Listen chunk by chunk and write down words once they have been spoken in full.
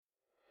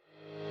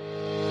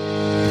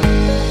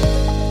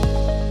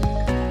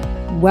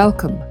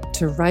Welcome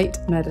to Right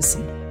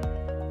Medicine,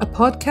 a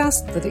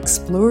podcast that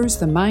explores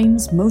the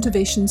minds,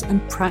 motivations,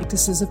 and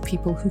practices of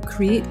people who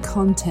create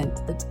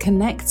content that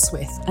connects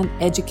with and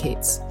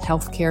educates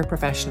healthcare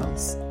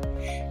professionals.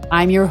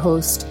 I'm your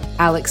host,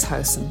 Alex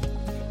Howson,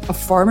 a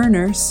former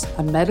nurse,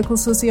 a medical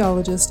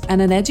sociologist, and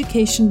an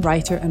education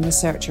writer and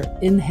researcher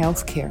in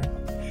healthcare.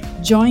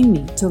 Join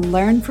me to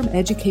learn from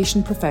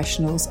education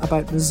professionals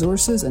about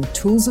resources and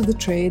tools of the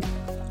trade,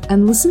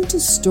 and listen to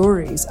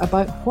stories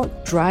about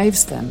what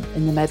drives them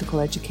in the medical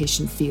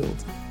education field.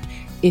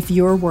 If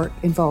your work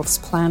involves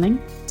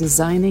planning,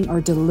 designing, or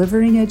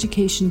delivering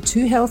education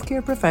to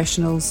healthcare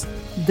professionals,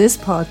 this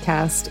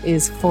podcast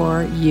is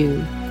for you.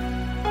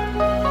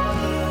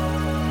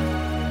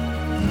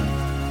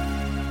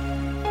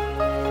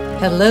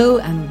 Hello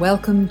and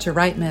welcome to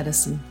Right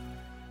Medicine.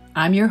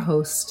 I'm your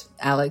host,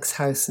 Alex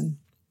Howson.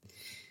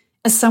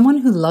 As someone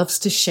who loves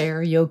to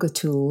share yoga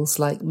tools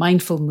like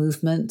mindful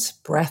movement,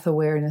 breath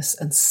awareness,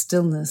 and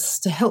stillness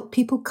to help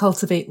people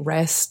cultivate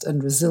rest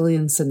and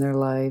resilience in their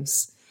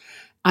lives,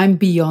 I'm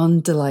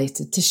beyond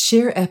delighted to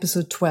share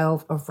episode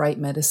 12 of Right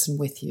Medicine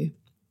with you.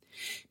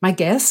 My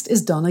guest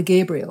is Donna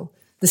Gabriel,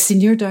 the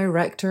Senior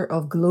Director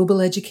of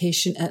Global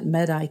Education at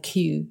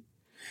MedIQ.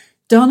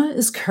 Donna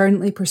is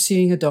currently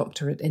pursuing a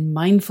doctorate in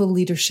mindful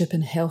leadership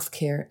in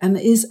healthcare and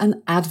is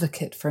an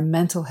advocate for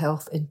mental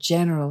health in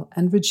general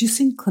and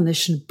reducing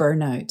clinician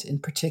burnout in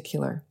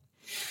particular.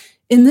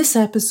 In this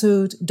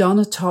episode,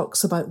 Donna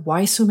talks about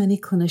why so many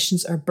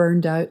clinicians are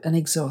burned out and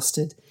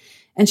exhausted,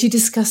 and she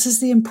discusses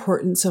the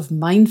importance of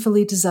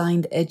mindfully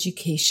designed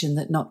education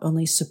that not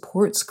only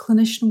supports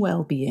clinician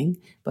well-being,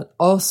 but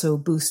also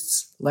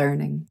boosts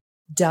learning.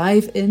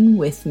 Dive in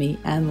with me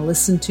and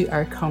listen to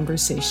our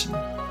conversation.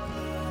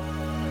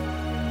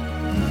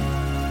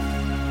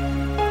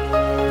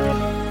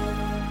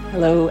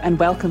 Hello and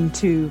welcome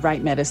to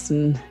Right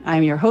Medicine.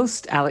 I'm your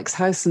host, Alex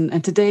Howson,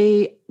 and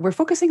today we're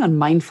focusing on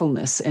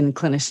mindfulness in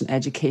clinician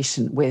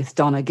education with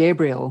Donna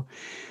Gabriel,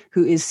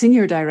 who is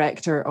Senior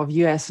Director of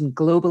US and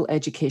Global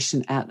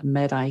Education at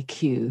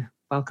MedIQ.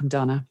 Welcome,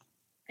 Donna.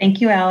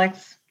 Thank you,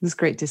 Alex. It's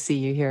great to see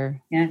you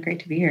here. Yeah, great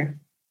to be here.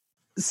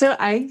 So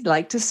I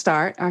like to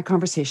start our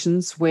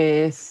conversations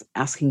with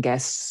asking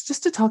guests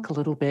just to talk a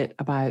little bit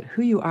about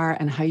who you are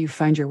and how you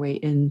found your way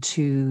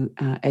into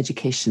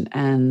education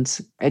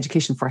and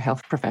education for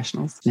health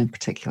professionals in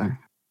particular.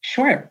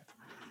 Sure.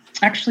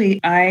 Actually,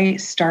 I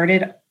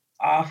started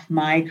off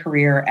my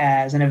career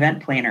as an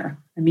event planner,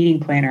 a meeting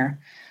planner.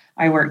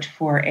 I worked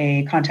for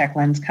a contact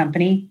lens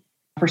company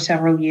for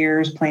several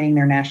years, planning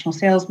their national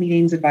sales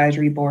meetings,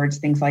 advisory boards,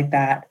 things like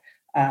that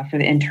for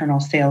the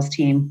internal sales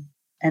team.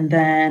 And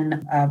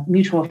then a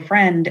mutual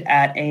friend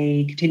at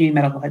a continuing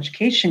medical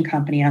education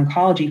company,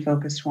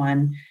 oncology-focused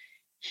one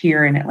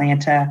here in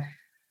Atlanta,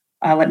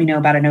 let me know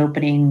about an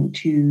opening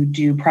to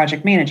do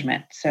project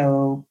management.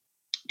 So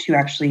to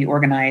actually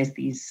organize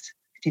these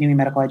continuing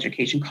medical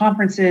education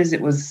conferences,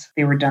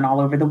 they were done all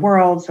over the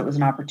world. So it was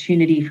an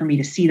opportunity for me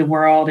to see the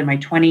world in my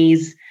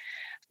 20s,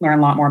 learn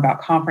a lot more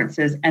about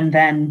conferences. And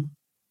then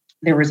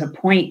there was a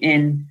point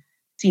in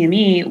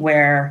CME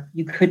where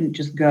you couldn't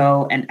just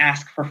go and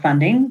ask for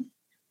funding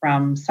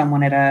from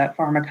someone at a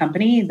pharma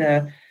company.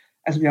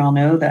 As we all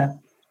know, the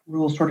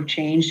rules sort of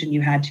changed and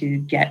you had to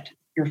get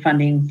your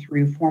funding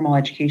through formal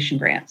education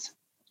grants.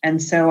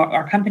 And so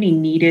our company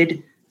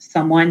needed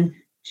someone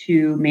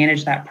to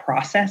manage that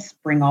process,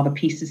 bring all the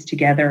pieces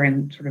together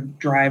and sort of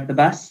drive the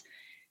bus.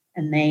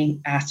 And they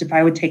asked if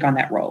I would take on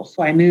that role.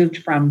 So I moved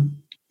from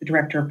the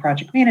director of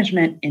project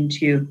management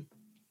into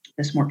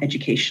this more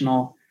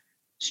educational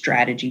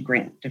strategy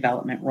grant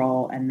development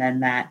role. And then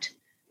that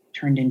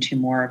turned into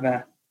more of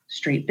a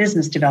straight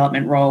business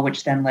development role,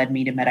 which then led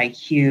me to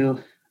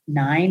MedIQ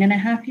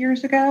 9.5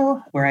 years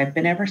ago, where I've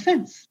been ever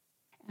since.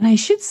 And I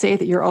should say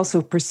that you're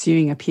also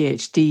pursuing a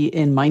PhD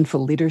in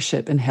mindful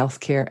leadership in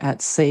healthcare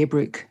at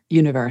Saybrook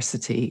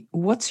University.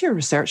 What's your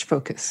research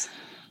focus?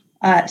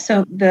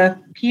 So the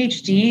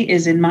PhD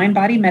is in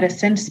mind-body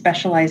medicine,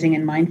 specializing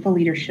in mindful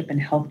leadership in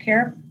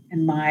healthcare.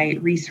 And my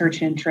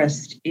research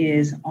interest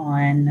is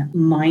on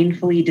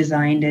mindfully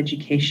designed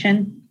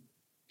education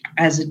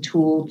as a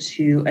tool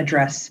to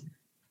address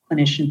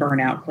clinician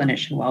burnout,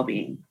 clinician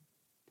well-being.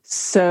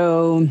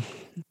 So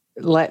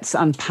let's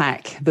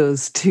unpack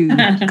those two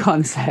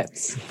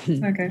concepts.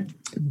 Okay.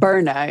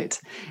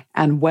 Burnout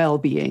and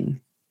well-being.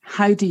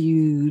 How do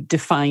you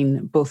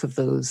define both of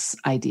those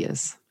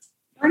ideas?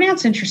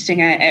 Burnout's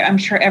interesting. I'm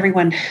sure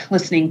everyone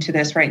listening to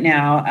this right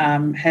now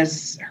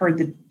has heard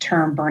the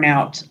term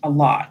burnout a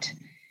lot.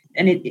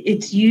 And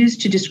it's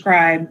used to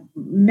describe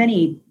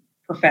many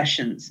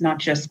professions, not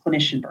just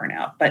clinician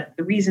burnout. But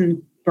the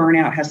reason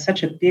burnout has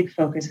such a big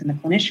focus in the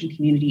clinician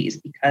community is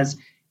because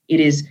it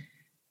is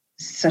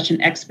such an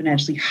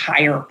exponentially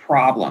higher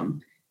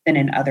problem than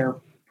in other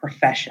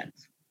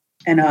professions.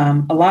 And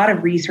a lot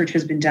of research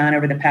has been done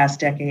over the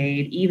past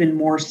decade, even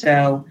more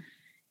so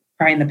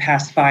probably in the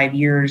past 5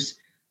 years,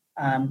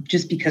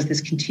 just because this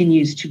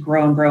continues to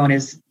grow and grow and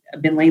has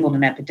been labeled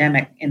an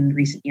epidemic in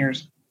recent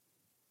years.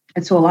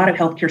 And so a lot of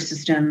healthcare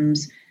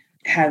systems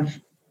have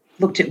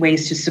looked at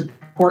ways to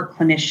support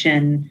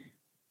clinician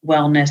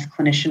wellness,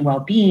 clinician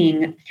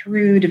well-being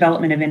through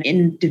development of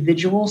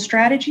individual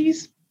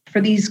strategies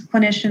for these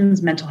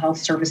clinicians, mental health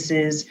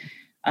services,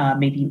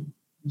 maybe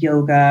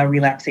yoga,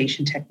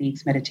 relaxation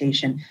techniques,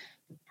 meditation.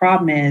 The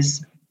problem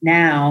is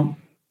now,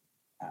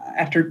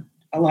 after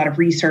a lot of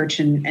research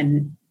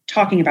and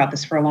talking about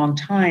this for a long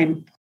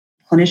time,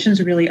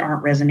 clinicians really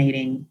aren't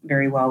resonating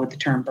very well with the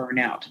term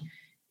burnout.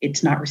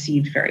 It's not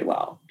received very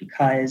well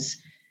because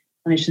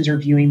clinicians are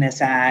viewing this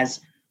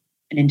as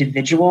an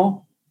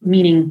individual,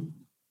 meaning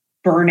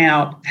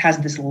burnout has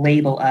this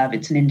label of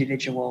it's an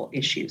individual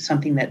issue,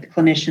 something that the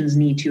clinicians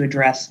need to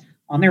address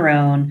on their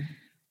own.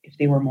 If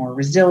they were more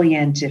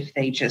resilient, if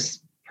they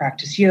just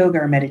practice yoga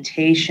or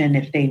meditation,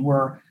 if they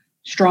were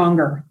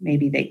stronger,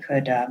 maybe they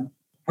could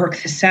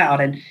work this out.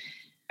 And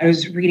I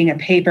was reading a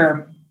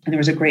paper, and there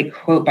was a great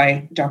quote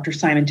by Dr.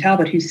 Simon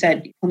Talbot, who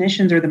said,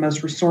 clinicians are the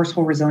most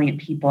resourceful,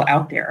 resilient people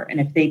out there. And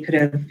if they could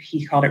have,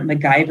 he called it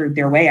MacGyvered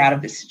their way out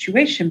of this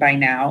situation by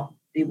now,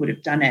 they would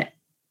have done it.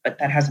 But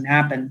that hasn't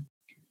happened.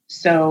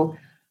 So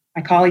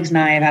my colleagues and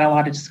I have had a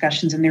lot of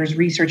discussions, and there's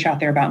research out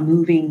there about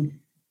moving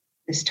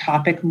this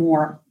topic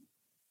more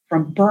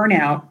from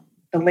burnout,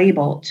 the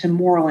label, to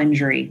moral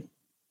injury,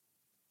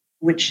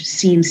 which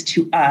seems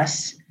to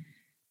us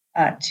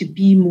to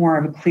be more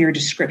of a clear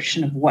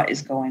description of what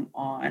is going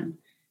on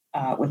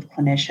with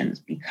clinicians.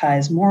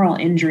 Because moral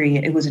injury,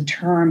 it was a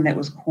term that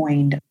was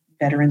coined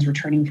veterans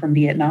returning from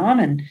Vietnam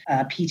and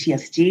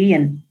PTSD.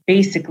 And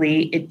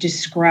basically, it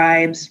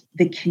describes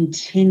the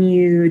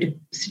continued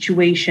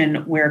situation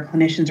where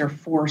clinicians are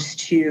forced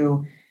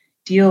to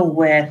deal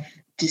with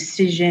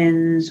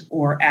decisions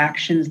or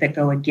actions that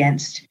go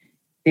against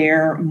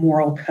their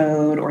moral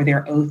code or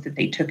their oath that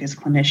they took as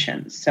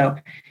clinicians. So,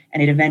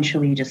 and it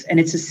eventually and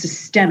it's a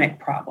systemic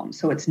problem.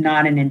 So it's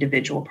not an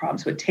individual problem.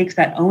 So it takes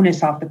that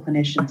onus off the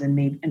clinicians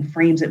and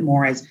frames it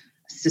more as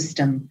a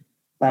system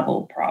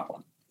level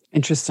problem.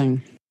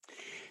 Interesting.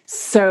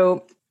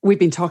 So we've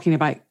been talking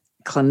about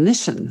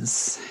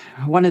clinicians.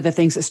 One of the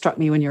things that struck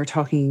me when you were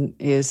talking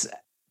is,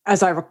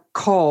 as I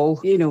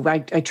recall, I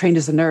trained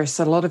as a nurse.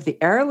 A lot of the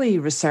early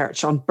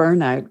research on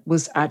burnout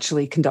was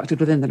actually conducted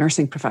within the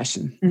nursing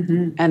profession.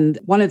 Mm-hmm. And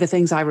one of the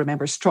things I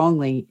remember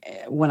strongly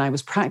when I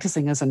was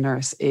practicing as a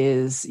nurse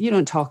is you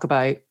don't talk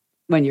about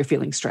when you're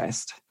feeling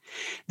stressed.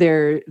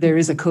 There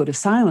is a code of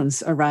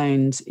silence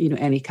around,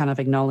 any kind of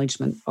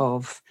acknowledgement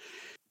of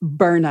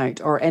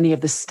burnout or any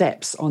of the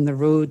steps on the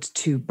road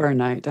to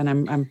burnout. And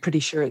I'm pretty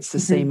sure it's the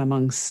same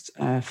amongst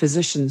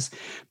physicians.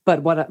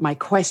 But my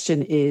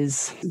question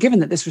is, given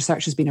that this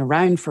research has been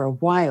around for a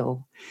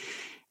while,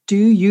 do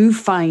you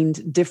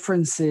find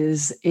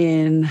differences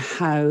in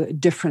how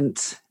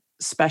different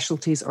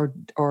specialties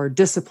or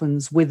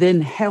disciplines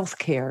within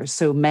healthcare,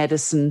 so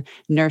medicine,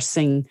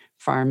 nursing,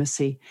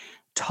 pharmacy,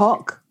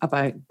 talk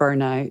about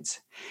burnout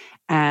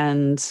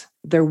and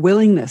their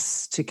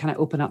willingness to kind of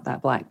open up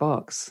that black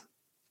box?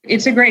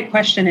 It's a great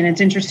question. And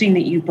it's interesting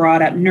that you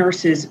brought up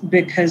nurses,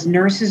 because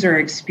nurses are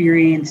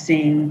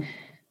experiencing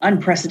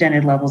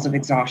unprecedented levels of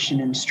exhaustion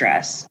and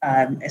stress,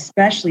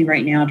 especially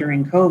right now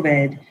during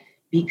COVID,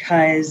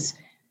 because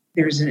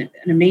there's an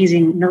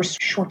amazing nurse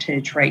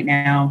shortage right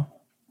now,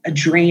 a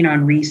drain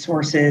on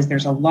resources.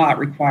 There's a lot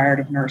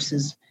required of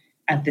nurses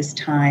at this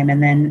time.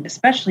 And then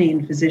especially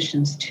in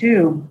physicians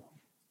too,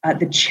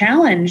 the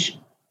challenge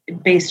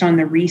based on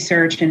the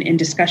research and in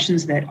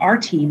discussions that our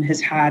team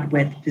has had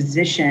with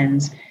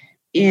physicians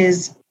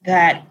is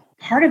that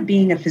part of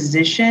being a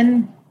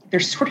physician,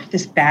 there's sort of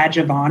this badge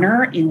of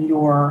honor in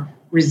your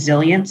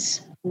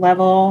resilience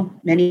level.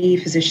 Many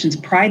physicians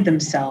pride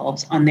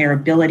themselves on their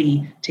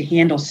ability to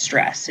handle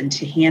stress and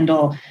to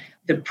handle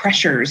the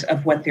pressures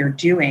of what they're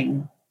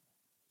doing.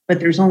 But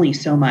there's only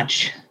so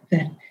much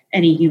that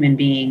any human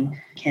being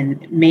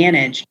can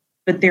manage.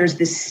 But there's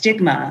this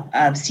stigma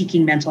of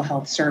seeking mental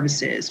health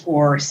services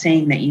or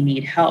saying that you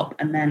need help.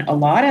 And then a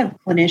lot of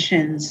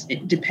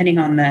clinicians, depending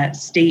on the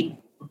state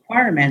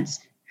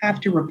requirements, have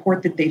to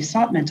report that they've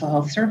sought mental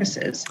health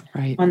services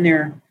on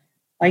their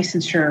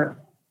licensure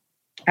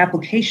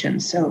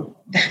applications. So,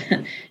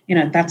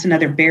 that's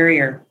another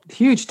barrier.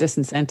 Huge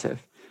disincentive.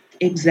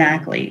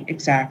 Exactly.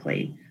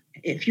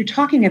 If you're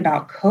talking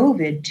about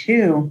COVID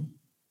too,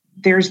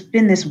 there's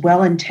been this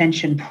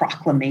well-intentioned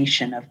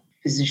proclamation of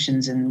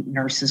physicians and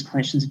nurses,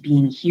 clinicians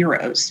being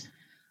heroes.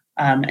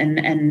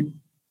 And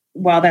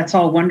while that's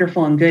all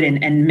wonderful and good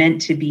and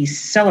meant to be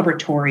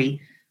celebratory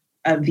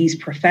of these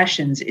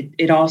professions,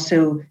 it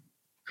also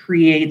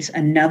creates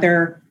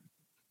another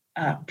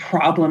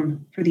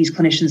problem for these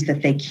clinicians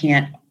that they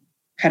can't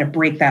kind of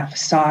break that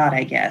facade,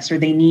 I guess, or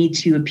they need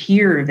to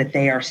appear that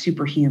they are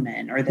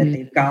superhuman or that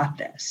they've got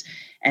this.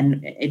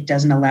 And it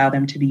doesn't allow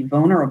them to be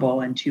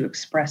vulnerable and to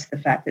express the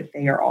fact that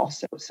they are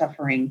also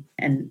suffering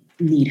and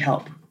need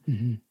help.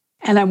 Mm-hmm.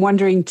 And I'm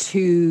wondering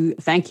too,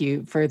 thank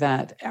you for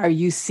that. Are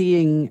you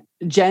seeing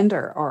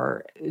gender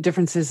or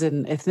differences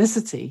in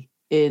ethnicity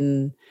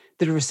in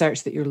the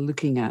research that you're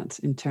looking at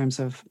in terms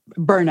of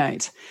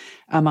burnout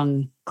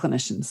among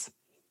clinicians?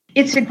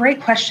 It's a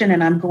great question,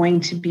 and I'm going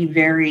to be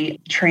very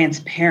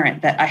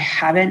transparent that I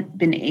haven't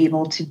been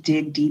able to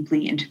dig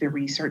deeply into the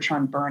research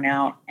on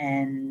burnout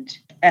and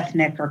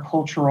ethnic or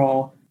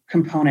cultural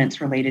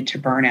components related to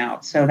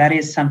burnout. So that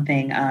is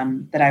something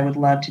that I would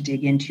love to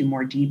dig into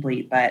more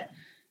deeply, but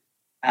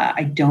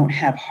I don't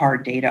have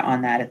hard data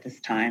on that at this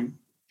time.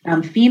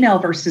 Female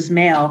versus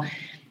male,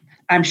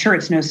 I'm sure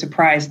it's no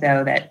surprise,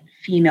 though, that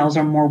females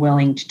are more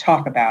willing to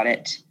talk about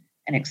it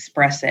and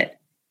express it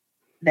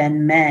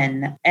than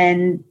men.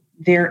 And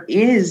there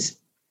is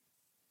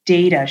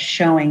data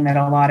showing that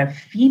a lot of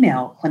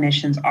female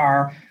clinicians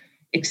are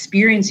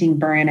experiencing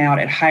burnout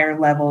at higher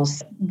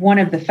levels. One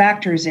of the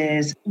factors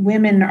is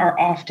women are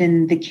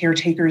often the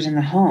caretakers in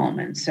the home.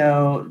 And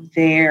so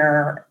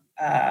they're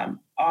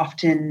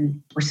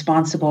often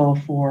responsible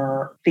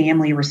for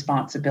family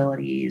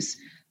responsibilities.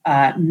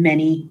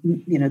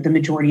 The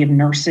majority of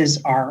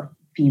nurses are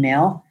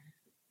female.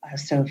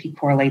 So if you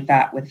correlate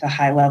that with the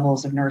high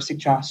levels of nurse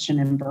exhaustion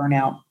and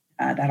burnout,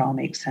 that all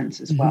makes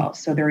sense as well.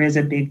 So there is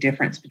a big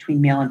difference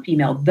between male and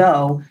female,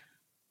 though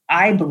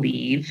I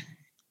believe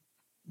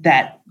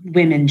that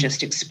women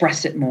just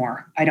express it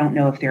more. I don't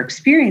know if they're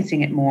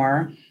experiencing it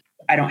more.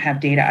 I don't have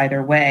data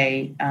either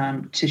way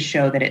to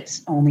show that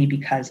it's only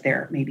because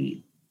they're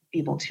maybe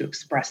able to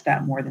express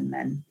that more than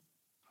men.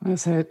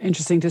 That's an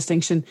interesting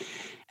distinction.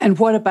 And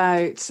what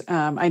about,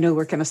 I know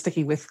we're kind of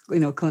sticking with,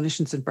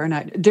 clinicians and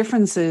burnout,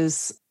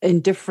 differences in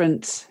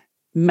different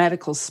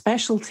medical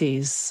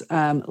specialties.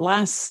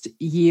 Last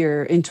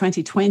year in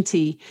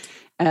 2020,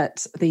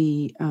 at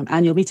the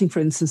annual meeting, for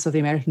instance, of the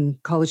American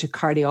College of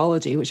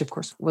Cardiology, which of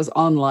course was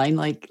online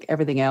like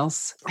everything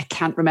else. I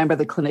can't remember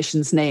the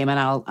clinician's name, and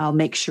I'll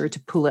make sure to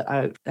pull it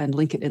out and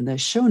link it in the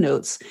show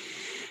notes.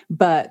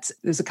 But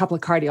there's a couple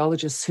of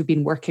cardiologists who've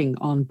been working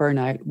on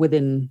burnout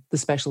within the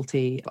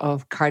specialty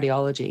of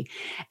cardiology.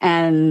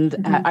 And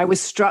I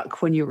was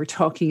struck when you were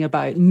talking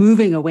about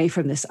moving away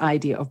from this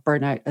idea of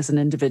burnout as an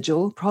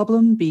individual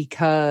problem,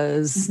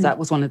 because that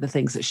was one of the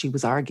things that she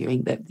was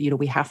arguing, that,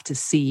 we have to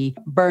see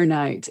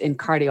burnout in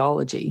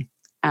cardiology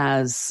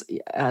as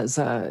it's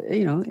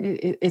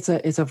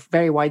a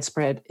very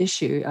widespread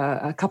issue.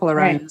 A couple of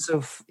rounds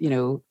of,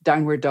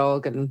 downward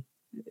dog and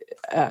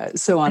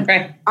so on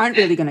aren't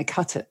really going to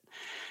cut it.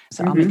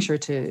 So I'll make sure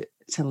to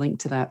link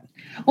to that.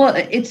 Well,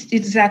 it's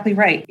exactly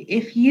right.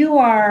 If you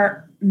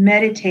are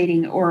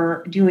meditating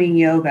or doing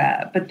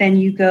yoga, but then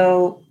you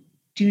go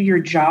do your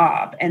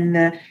job, and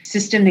the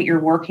system that you're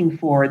working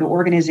for, the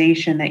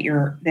organization that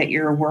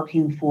you're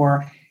working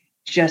for,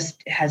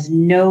 just has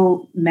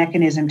no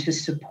mechanism to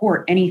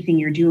support anything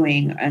you're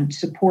doing and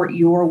support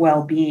your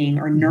well-being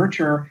or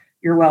nurture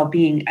your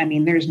well-being, I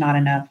mean, there's not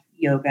enough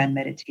yoga and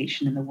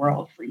meditation in the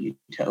world for you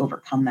to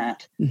overcome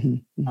that.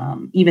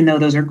 Even though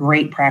those are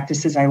great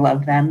practices, I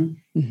love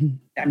them.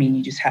 I mean,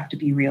 you just have to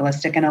be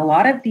realistic. And a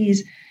lot of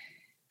these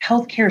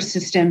healthcare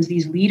systems,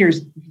 these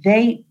leaders,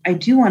 I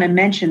do want to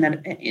mention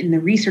that in the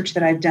research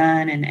that I've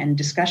done and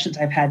discussions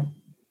I've had,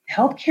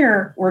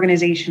 healthcare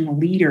organization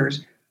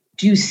leaders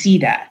do see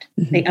that.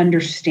 They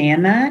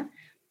understand that,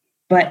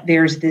 but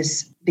there's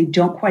they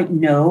don't quite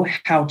know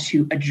how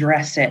to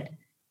address it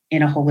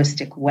in a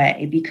holistic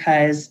way,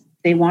 because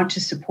they want to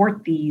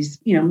support these,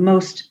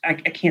 I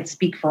can't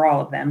speak for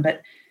all of them,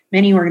 but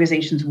many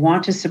organizations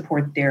want to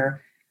support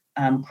their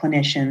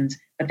clinicians,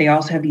 but they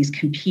also have these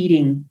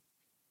competing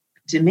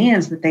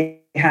demands that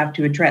they have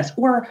to address.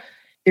 Or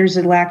there's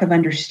a lack of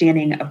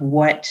understanding of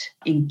what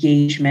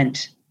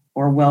engagement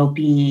or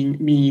well-being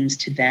means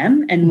to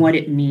them and what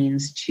it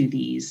means to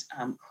these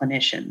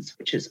clinicians,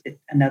 which is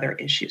another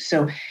issue.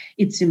 So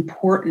it's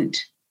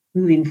important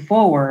moving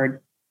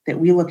forward that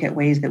we look at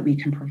ways that we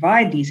can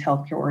provide these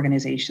healthcare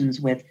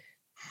organizations with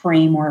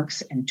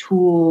frameworks and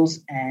tools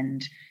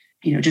and,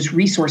 just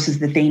resources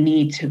that they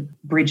need to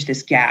bridge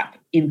this gap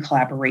in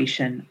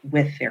collaboration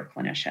with their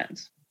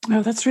clinicians.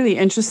 Oh, that's really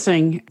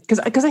interesting, because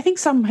I think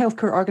some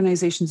healthcare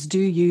organizations do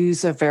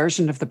use a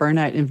version of the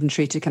burnout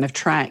inventory to kind of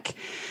track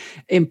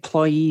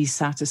employee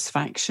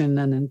satisfaction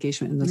and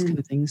engagement and those kind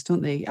of things,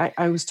 don't they?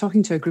 I was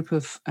talking to a group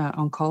of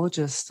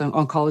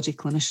oncology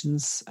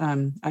clinicians,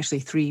 actually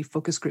 3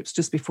 focus groups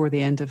just before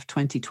the end of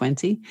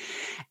 2020.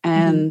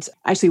 And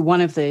actually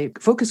one of the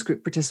focus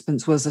group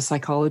participants was a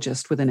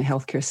psychologist within a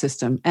healthcare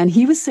system. And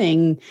he was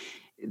saying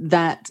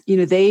that,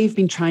 they've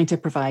been trying to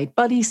provide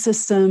buddy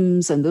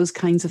systems and those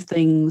kinds of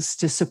things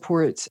to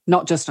support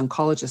not just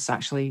oncologists,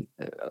 actually,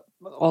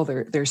 all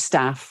their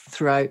staff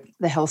throughout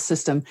the health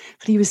system.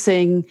 But he was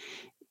saying,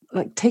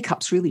 like,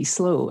 take-up's really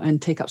slow and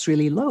take-up's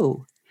really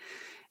low.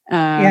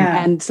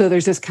 And so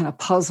there's this kind of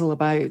puzzle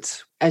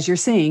about, as you're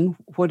saying,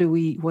 what do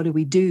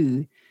we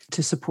do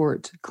to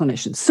support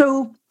clinicians?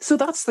 So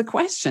that's the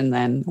question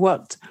then.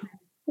 What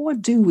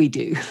do we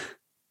do?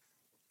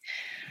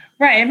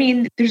 Right. I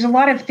mean, there's a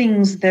lot of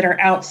things that are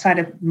outside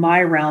of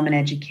my realm in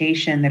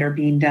education that are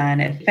being done.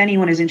 If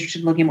anyone is interested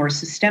in looking at more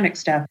systemic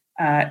stuff,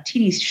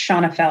 T.D.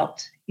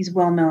 Schoenfeld, he's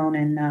well known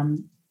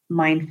in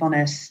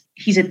mindfulness.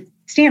 He's at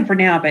Stanford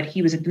now, but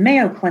he was at the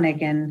Mayo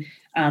Clinic. And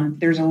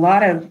there's a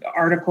lot of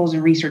articles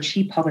and research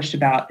he published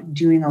about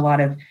doing a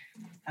lot of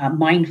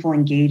mindful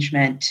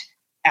engagement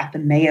at the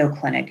Mayo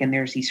Clinic. And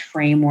there's these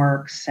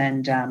frameworks,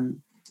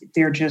 and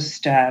they're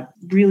just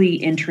really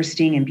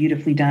interesting and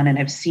beautifully done and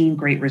have seen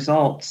great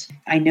results.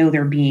 I know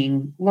they're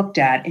being looked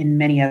at in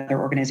many other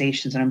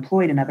organizations and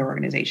employed in other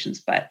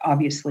organizations, but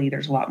obviously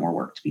there's a lot more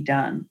work to be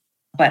done.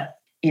 But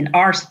in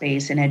our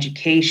space, in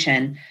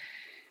education,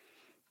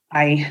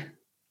 I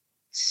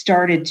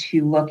started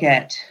to look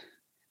at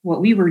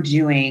what we were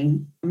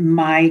doing,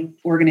 my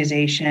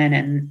organization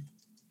and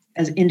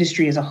as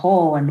industry as a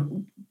whole,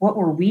 and what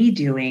were we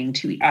doing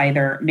to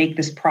either make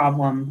this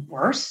problem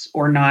worse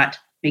or not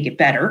make it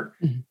better,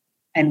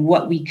 and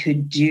what we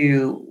could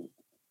do,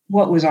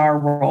 what was our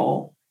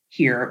role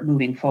here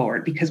moving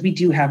forward, because we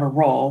do have a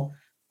role.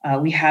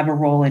 We have a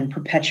role in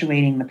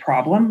perpetuating the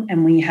problem,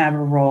 and we have a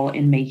role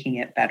in making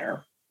it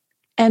better.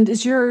 And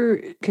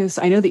because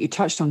I know that you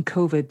touched on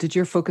COVID, did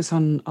your focus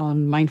on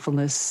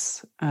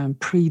mindfulness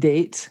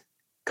predate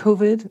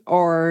COVID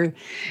or?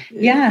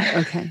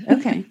 Yeah.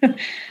 Okay.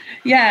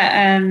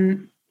 Yeah.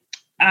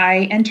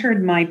 I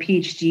entered my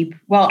PhD.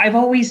 Well,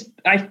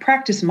 I've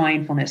practiced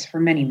mindfulness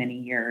for many, many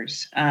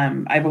years.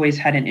 I've always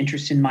had an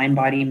interest in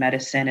mind-body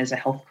medicine as a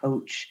health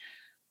coach,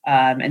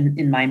 and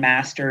in my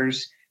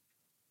master's.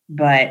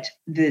 But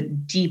the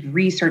deep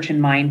research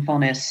in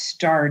mindfulness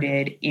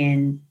started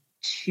in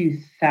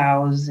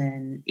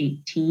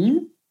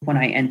 2018 when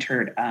I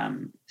entered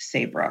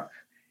Saybrook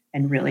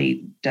and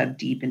really dug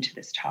deep into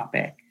this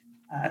topic.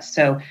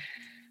 So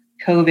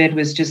COVID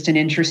was just an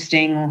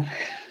interesting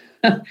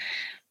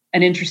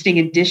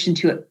addition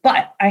to it.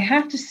 But I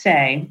have to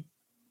say,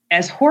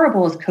 as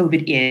horrible as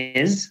COVID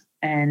is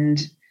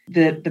and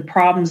the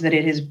problems that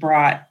it has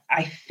brought,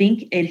 I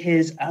think it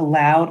has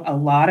allowed a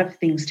lot of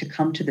things to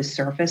come to the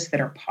surface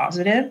that are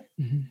positive.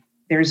 Mm-hmm.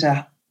 There's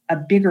a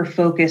bigger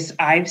focus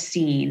I've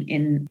seen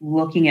in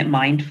looking at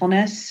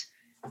mindfulness.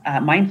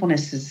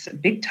 Mindfulness is a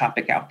big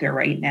topic out there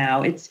right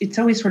now. It's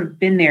always sort of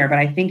been there, but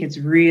I think it's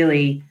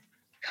really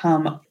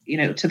come,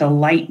 to the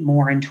light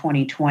more in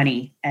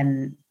 2020.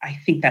 And I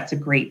think that's a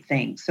great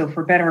thing. So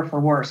for better or for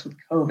worse with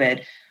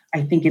COVID,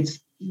 I think it's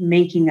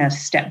making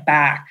us step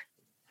back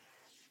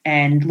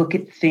and look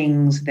at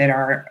things that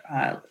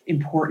are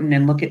important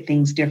and look at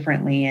things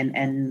differently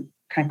and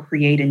kind of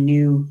create a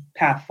new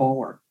path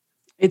forward.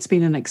 It's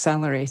been an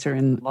accelerator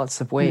in lots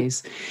of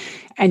ways.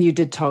 And you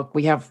did talk,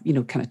 we have,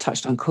 kind of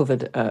touched on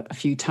COVID a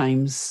few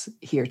times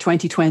here.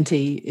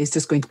 2020 is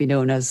just going to be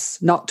known as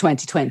not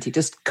 2020,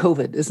 just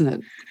COVID, isn't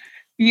it?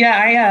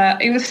 Yeah,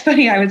 it was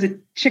funny. I was at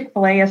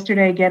Chick-fil-A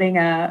yesterday getting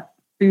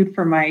food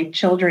for my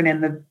children,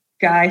 and the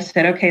guy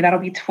said, okay, that'll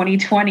be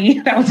 2020.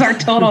 That was our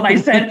total. And I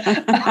said,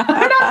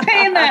 I'm not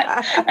paying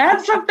that.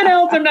 That's something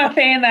else. I'm not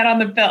paying that on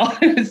the bill.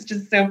 It was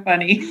just so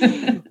funny.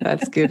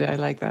 That's good. I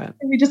like that.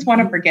 We just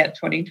want to forget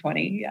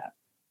 2020. Yeah.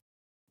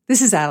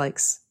 This is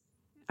Alex.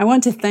 I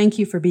want to thank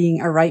you for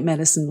being a Right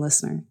Medicine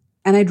listener.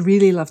 And I'd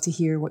really love to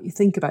hear what you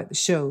think about the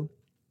show.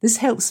 This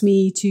helps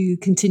me to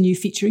continue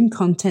featuring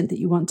content that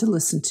you want to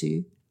listen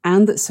to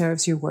and that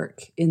serves your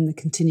work in the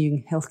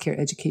continuing healthcare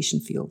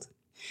education field.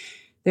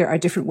 There are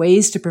different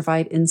ways to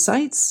provide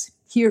insights.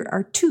 Here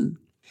are 2.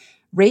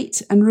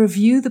 Rate and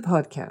review the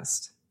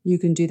podcast. You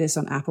can do this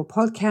on Apple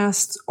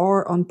Podcasts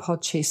or on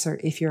Podchaser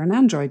if you're an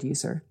Android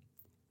user.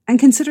 And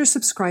consider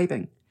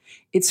subscribing.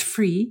 It's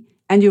free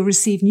and you'll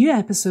receive new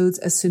episodes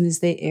as soon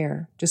as they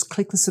air. Just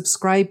click the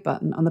subscribe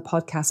button on the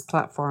podcast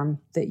platform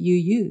that you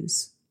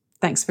use.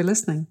 Thanks for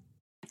listening.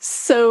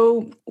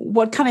 So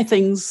what kind of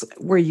things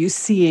were you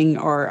seeing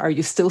or are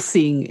you still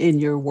seeing in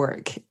your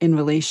work in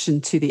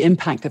relation to the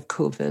impact of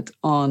COVID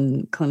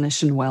on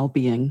clinician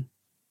well-being?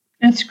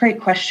 That's a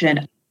great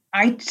question.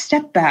 I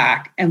stepped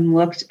back and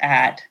looked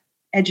at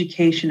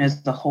education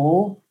as a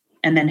whole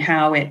and then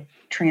how it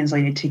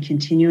translated to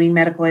continuing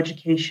medical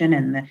education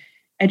and the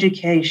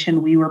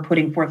education we were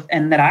putting forth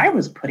and that I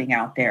was putting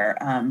out there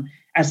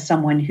as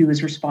someone who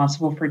is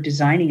responsible for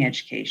designing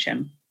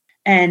education.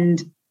 And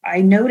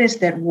I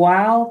noticed that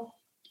while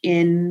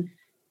in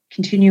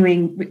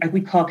continuing,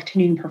 we call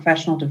continuing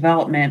professional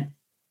development,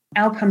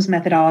 outcomes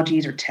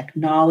methodologies or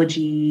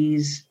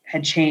technologies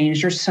had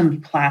changed, or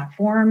some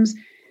platforms,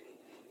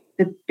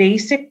 the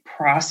basic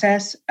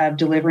process of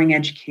delivering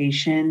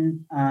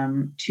education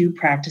to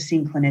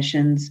practicing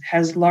clinicians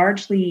has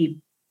largely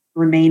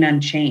remained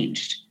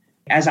unchanged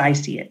as I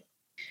see it.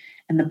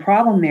 And the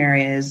problem there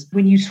is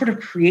when you sort of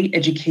create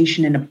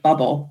education in a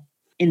bubble,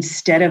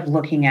 instead of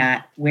looking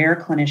at where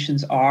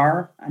clinicians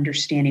are,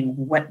 understanding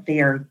what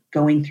they are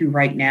going through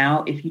right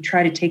now, if you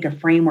try to take a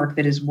framework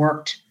that has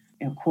worked,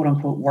 quote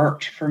unquote,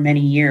 worked for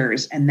many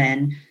years, and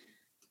then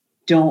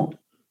don't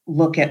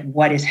look at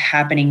what is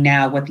happening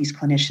now, what these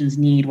clinicians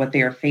need, what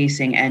they are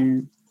facing,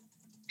 and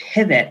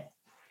pivot,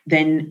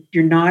 then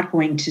you're not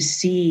going to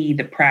see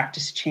the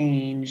practice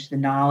change, the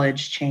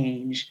knowledge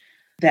change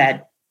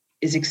that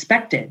is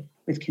expected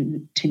with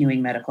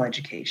continuing medical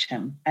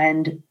education.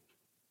 And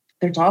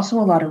there's also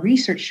a lot of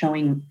research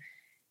showing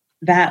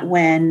that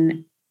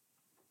when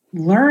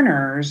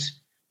learners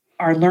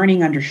are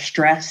learning under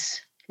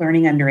stress,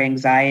 learning under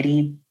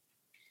anxiety,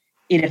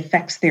 it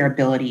affects their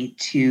ability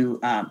to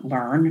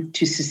learn,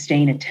 to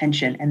sustain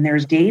attention. And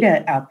there's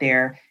data out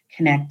there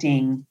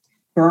connecting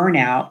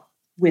burnout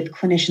with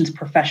clinicians'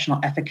 professional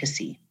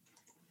efficacy.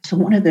 So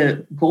one of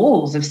the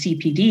goals of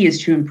CPD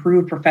is to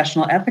improve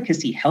professional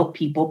efficacy, help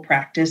people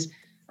practice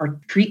or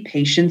treat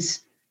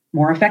patients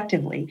more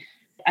effectively.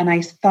 And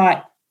I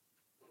thought,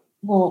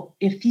 well,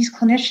 if these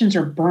clinicians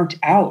are burnt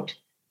out,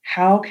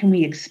 how can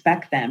we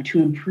expect them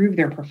to improve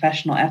their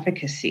professional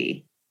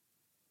efficacy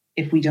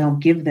if we don't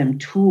give them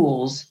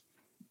tools,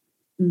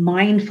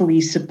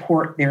 mindfully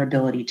support their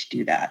ability to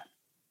do that?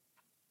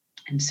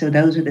 And so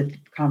those are the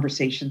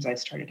conversations I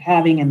started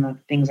having and the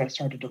things I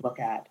started to look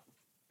at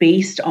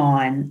based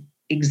on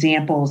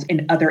examples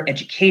in other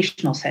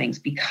educational settings,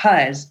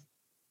 because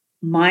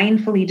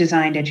mindfully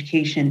designed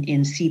education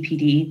in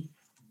CPD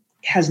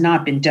has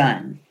not been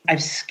done.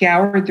 I've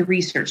scoured the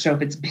research. So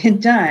if it's been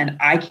done,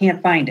 I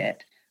can't find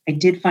it. I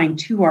did find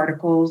 2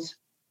 articles.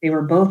 They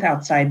were both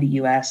outside the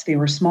US. They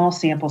were small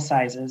sample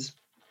sizes.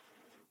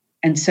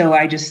 And so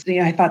I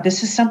thought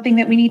this is something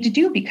that we need to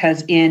do,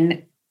 because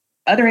in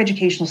other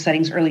educational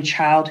settings, early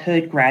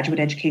childhood, graduate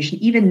education,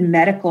 even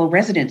medical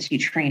residency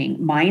training,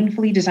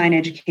 mindfully designed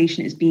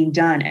education is being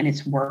done and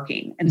it's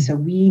working. And so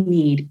we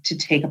need to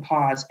take a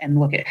pause and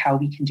look at how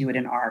we can do it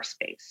in our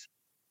space.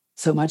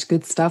 So much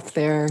good stuff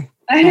there.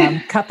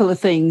 Couple of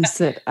things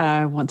that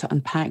I want to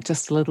unpack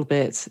just a little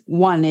bit.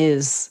 One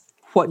is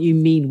what you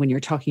mean when you're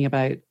talking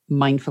about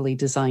mindfully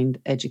designed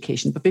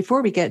education. But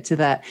before we get to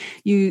that,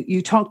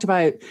 you talked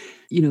about,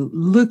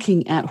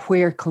 looking at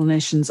where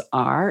clinicians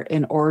are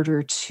in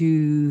order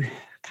to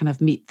kind of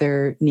meet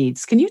their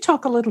needs. Can you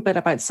talk a little bit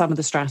about some of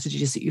the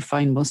strategies that you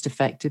find most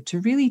effective to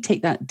really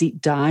take that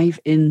deep dive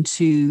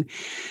into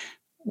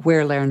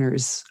where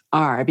learners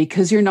are?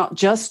 Because you're not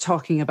just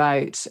talking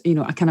about,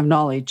 a kind of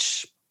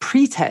knowledge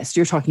pre-test,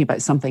 you're talking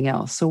about something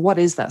else. So what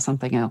is that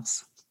something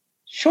else?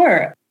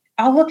 Sure.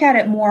 I'll look at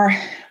it more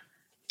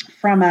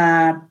from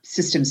a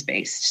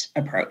systems-based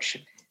approach.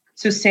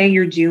 So say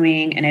you're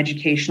doing an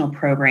educational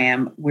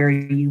program where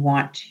you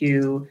want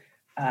to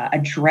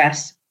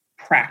address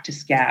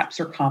practice gaps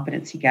or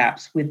competency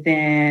gaps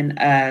within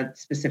a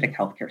specific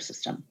healthcare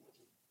system.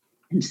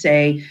 And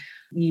say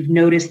you've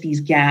noticed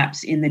these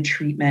gaps in the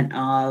treatment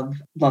of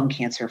lung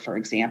cancer, for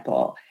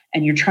example,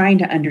 and you're trying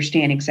to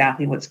understand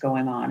exactly what's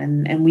going on.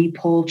 And we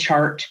pull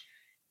chart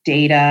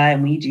data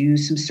and we do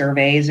some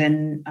surveys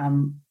and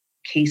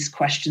case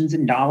questions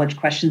and knowledge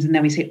questions. And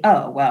then we say,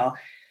 oh, well,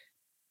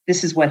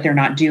 this is what they're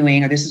not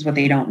doing, or this is what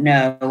they don't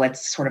know.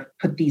 Let's sort of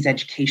put these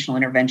educational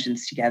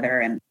interventions together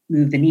and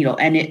move the needle.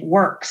 And it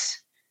works.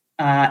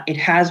 It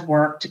has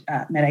worked.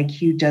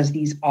 MedIQ does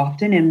these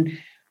often, and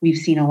we've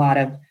seen a lot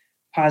of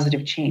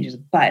positive changes.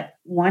 But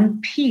one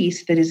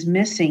piece that is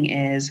missing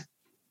is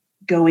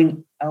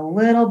going a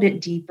little bit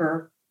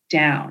deeper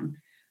down.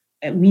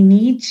 We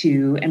need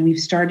to, and we've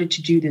started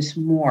to do this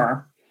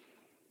more,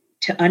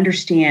 to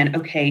understand,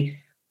 okay,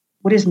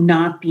 what is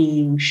not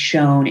being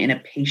shown in a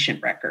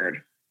patient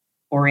record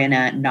or in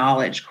a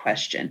knowledge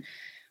question?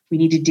 We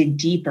need to dig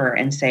deeper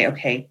and say,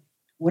 okay,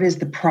 what is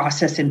the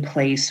process in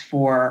place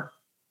for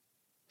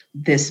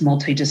this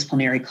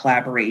multidisciplinary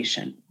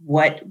collaboration?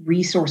 What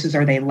resources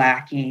are they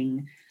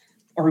lacking?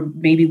 Or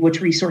maybe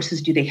which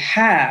resources do they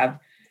have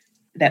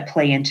that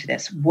play into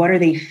this? What are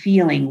they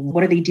feeling?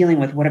 What are they dealing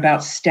with? What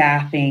about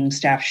staffing,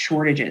 staff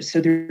shortages?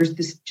 So there's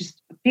this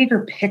just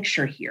bigger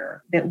picture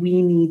here that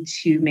we need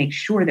to make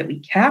sure that we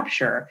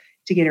capture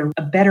to get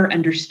a better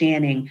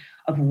understanding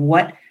of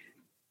what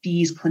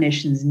these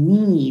clinicians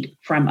need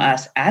from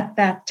us at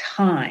that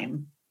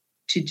time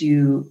to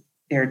do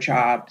their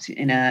jobs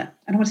I don't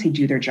want to say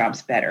do their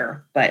jobs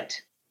better, but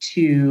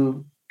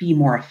to be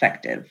more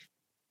effective.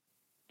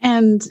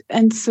 And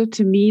so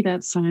to me,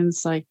 that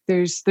sounds like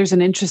there's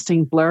an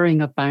interesting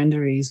blurring of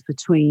boundaries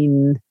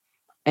between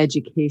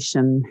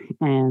education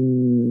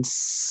and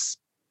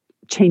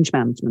change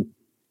management,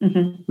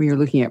 where you're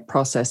looking at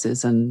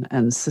processes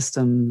and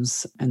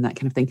systems and that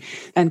kind of thing.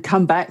 And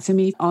come back to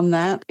me on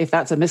that if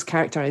that's a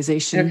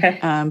mischaracterization.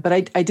 Okay.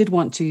 But I did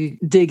want to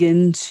dig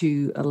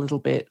into a little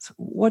bit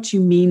what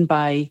you mean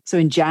by, so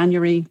in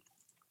January,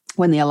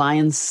 when the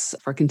Alliance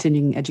for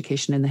Continuing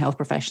Education in the Health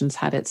Professions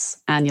had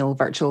its annual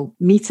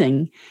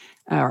meeting,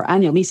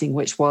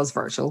 which was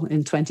virtual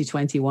in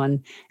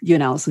 2021, you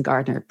and Alison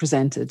Gardner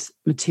presented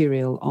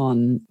material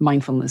on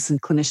mindfulness and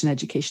clinician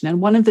education.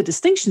 And one of the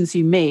distinctions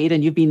you made,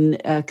 and you've been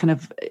I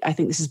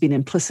think this has been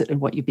implicit in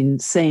what you've been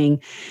saying,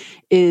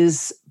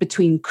 is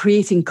between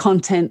creating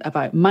content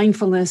about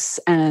mindfulness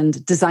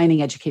and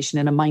designing education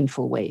in a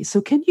mindful way.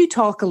 So can you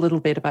talk a little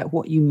bit about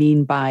what you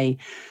mean by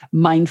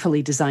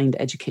mindfully designed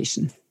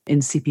education in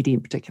CPD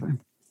in particular?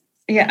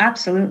 Yeah,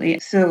 absolutely.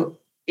 So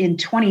in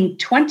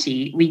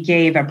 2020, we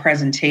gave a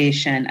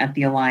presentation at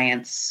the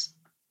Alliance,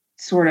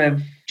 sort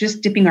of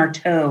just dipping our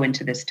toe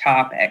into this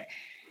topic.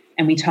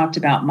 And we talked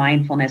about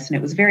mindfulness, and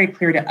it was very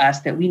clear to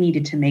us that we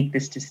needed to make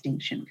this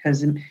distinction,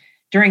 because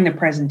during the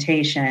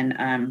presentation,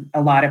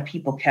 a lot of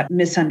people kept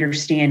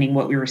misunderstanding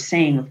what we were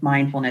saying with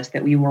mindfulness,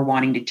 that we were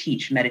wanting to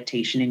teach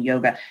meditation and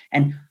yoga.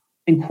 And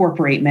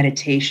incorporate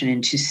meditation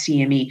into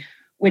CME,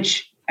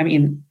 which, I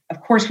mean,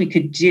 of course we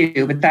could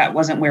do, but that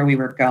wasn't where we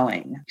were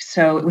going.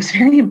 So it was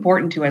very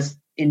important to us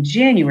in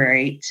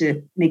January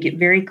to make it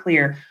very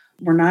clear,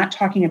 we're not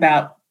talking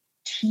about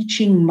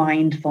teaching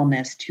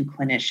mindfulness to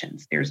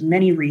clinicians. There's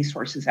many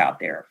resources out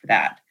there for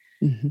that.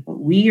 Mm-hmm. What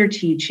we are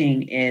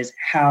teaching is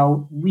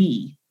how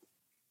we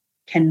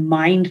can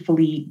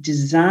mindfully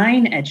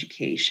design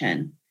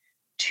education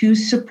to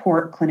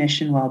support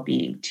clinician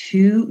well-being,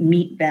 to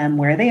meet them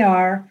where they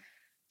are,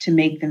 to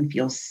make them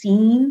feel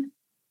seen,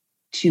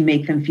 to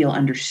make them feel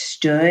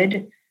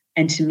understood,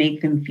 and to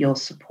make them feel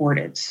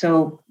supported.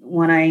 So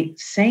when I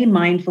say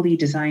mindfully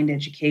designed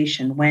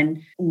education,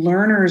 when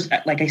learners,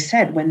 like I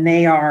said, when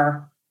they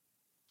are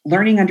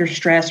learning under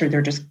stress or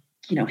they're just,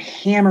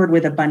 hammered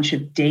with a bunch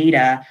of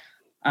data,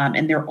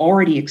 and they're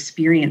already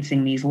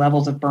experiencing these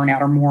levels of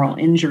burnout or moral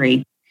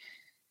injury,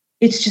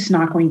 it's just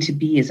not going to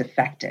be as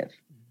effective.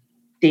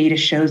 Data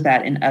shows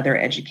that in other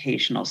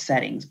educational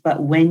settings.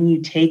 But when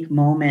you take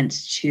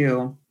moments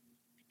to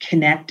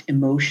connect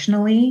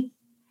emotionally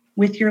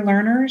with your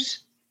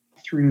learners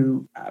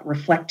through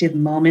reflective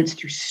moments,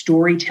 through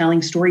storytelling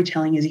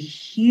is a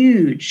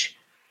huge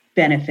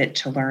benefit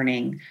to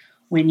learning.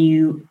 When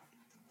you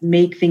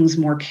make things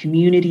more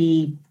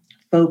community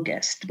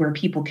focused, where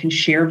people can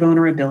share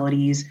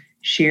vulnerabilities,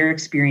 share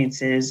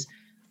experiences.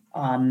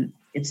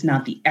 It's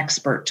not the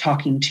expert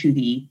talking to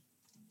the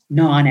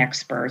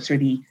non-experts or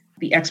the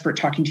expert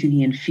talking to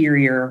the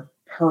inferior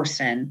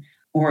person,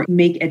 or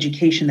make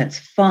education that's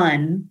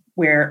fun,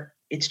 where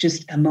it's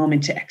just a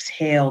moment to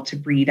exhale, to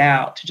breathe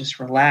out, to just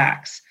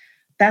relax.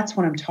 That's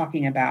what I'm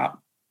talking about.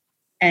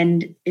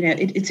 And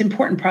it's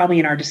important probably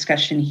in our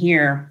discussion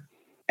here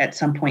at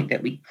some point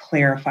that we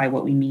clarify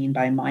what we mean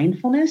by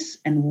mindfulness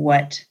and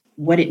what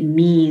it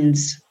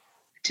means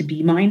to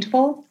be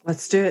mindful.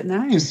 Let's do it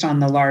now. Just on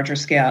the larger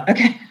scale.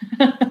 Okay.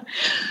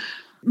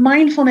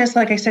 Mindfulness,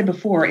 like I said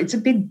before, it's a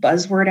big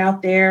buzzword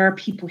out there.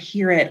 People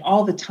hear it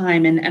all the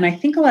time. And I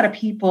think a lot of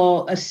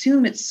people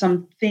assume it's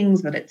some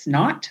things that it's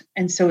not.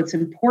 And so it's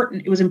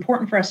important. It was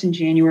important for us in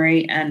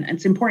January, and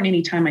it's important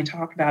anytime I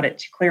talk about it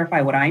to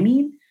clarify what I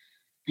mean.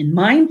 And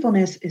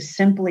mindfulness is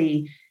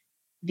simply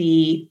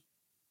the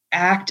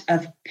act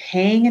of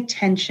paying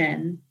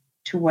attention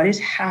to what is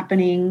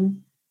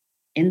happening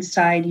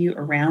inside you,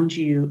 around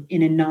you,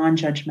 in a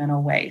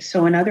non-judgmental way.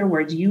 So in other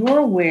words, you are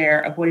aware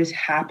of what is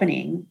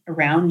happening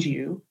around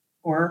you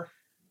or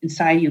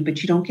inside you,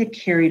 but you don't get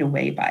carried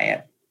away by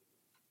it.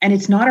 And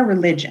it's not a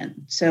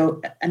religion.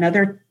 So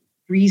another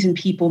reason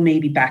people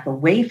maybe back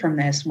away from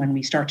this when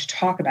we start to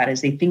talk about it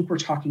is they think we're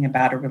talking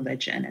about a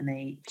religion, and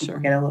they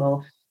get a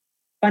little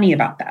funny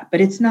about that.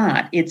 But it's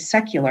not. It's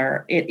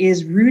secular. It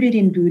is rooted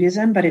in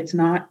Buddhism, but it's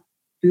not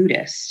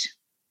Buddhist.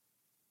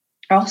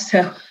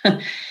 Also,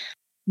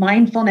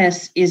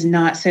 mindfulness is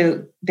not,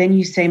 so then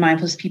you say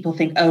mindfulness, people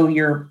think, oh,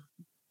 you're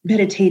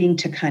meditating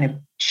to kind of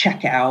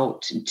check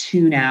out and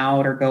tune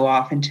out or go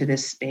off into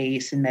this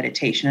space in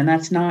meditation. And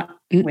that's not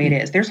the way it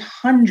is. There's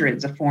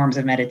hundreds of forms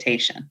of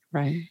meditation.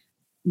 Right.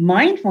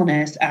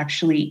 Mindfulness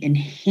actually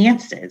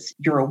enhances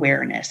your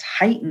awareness,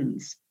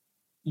 heightens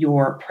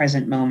your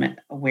present moment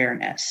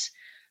awareness.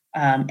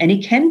 And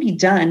it can be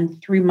done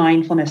through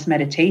mindfulness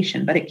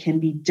meditation, but it can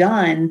be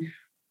done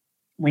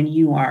when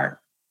you are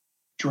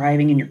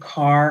driving in your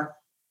car,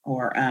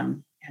 or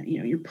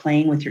you're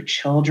playing with your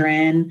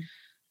children,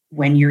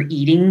 when you're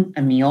eating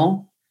a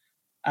meal,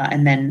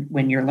 and then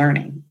when you're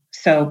learning.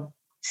 So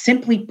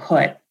simply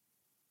put,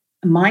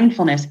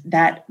 mindfulness,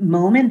 that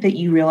moment that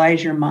you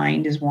realize your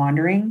mind is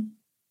wandering,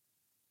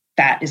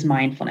 that is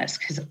mindfulness,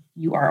 because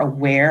you are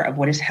aware of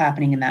what is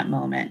happening in that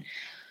moment.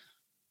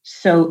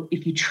 So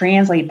if you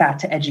translate that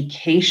to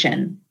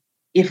education,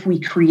 if we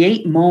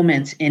create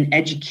moments in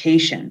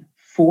education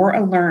for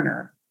a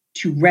learner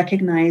to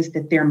recognize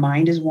that their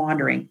mind is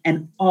wandering,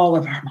 and all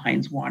of our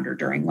minds wander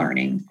during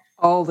learning.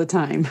 All the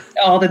time.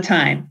 All the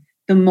time.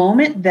 The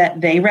moment that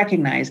they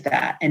recognize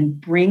that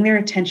and bring their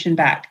attention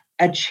back,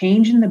 a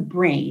change in the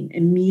brain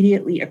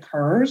immediately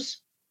occurs,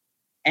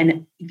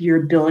 and your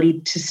ability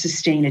to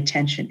sustain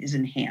attention is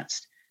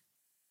enhanced.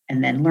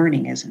 And then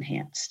learning is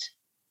enhanced,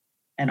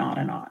 and on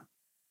and on.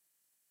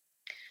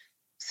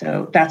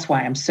 So that's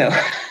why I'm so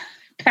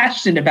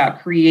passionate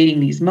about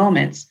creating these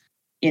moments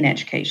in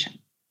education.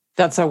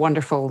 That's a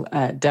wonderful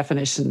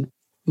definition.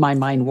 My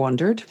mind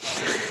wandered.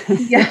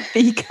 Yeah.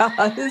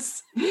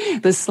 Because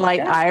the slight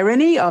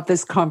irony of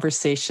this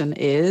conversation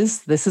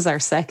is this is our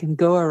second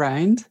go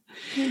around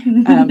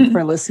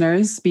for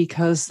listeners,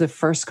 because the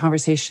first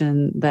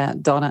conversation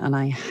that Donna and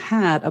I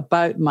had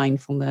about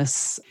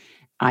mindfulness,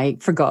 I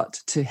forgot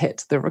to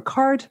hit the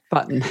record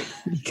button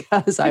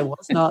because I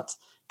was not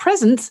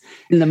present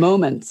in the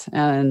moment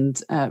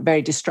and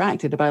very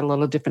distracted about a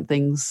lot of different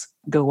things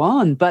go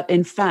on. But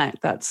in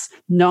fact, that's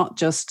not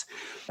just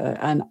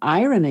an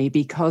irony,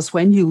 because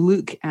when you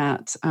look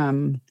at,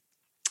 I'm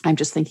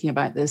just thinking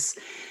about this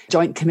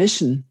Joint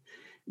Commission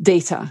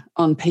data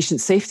on patient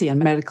safety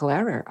and medical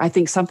error, I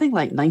think something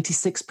like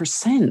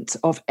 96%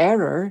 of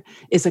error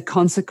is a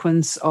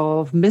consequence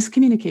of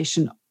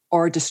miscommunication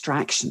or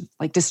distraction.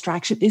 Like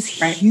distraction is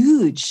Right.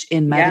 huge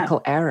in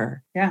medical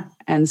error. Yeah.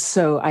 And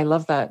so I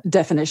love that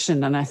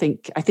definition. And I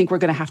think we're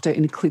going to have to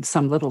include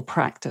some little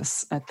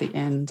practice at the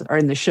end or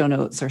in the show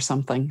notes or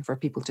something for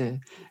people to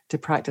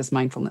practice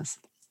mindfulness.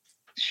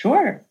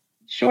 Sure.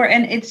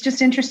 And it's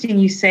just interesting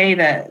you say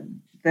that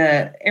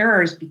the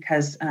errors,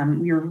 because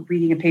we were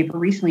reading a paper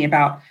recently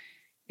about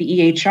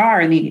the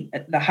EHR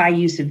and the high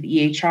use of the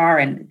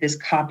EHR and this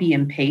copy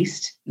and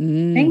paste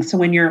thing. So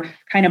when you're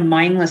kind of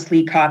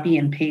mindlessly copy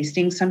and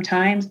pasting,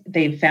 sometimes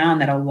they've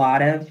found that a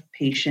lot of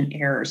patient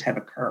errors have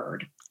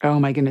occurred. Oh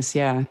my goodness,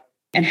 yeah.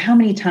 And how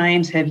many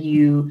times have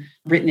you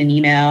written an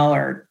email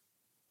or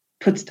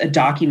put a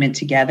document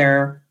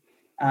together,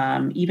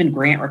 even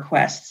grant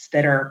requests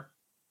that are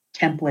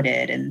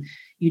templated, and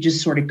you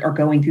just sort of are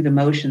going through the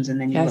motions,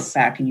 and then you look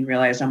back and you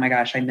realize, oh my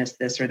gosh, I missed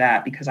this or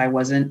that because I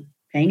wasn't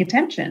paying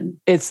attention.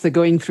 It's the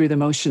going through the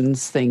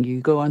motions thing. You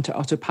go onto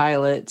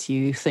autopilot,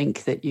 you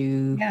think that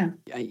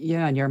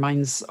and your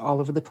mind's all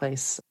over the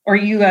place. Or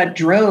you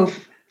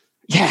drove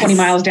 20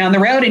 miles down the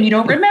road and you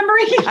don't remember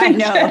anything. I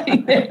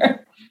know.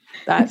 There.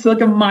 It's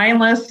like a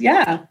mindless,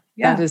 That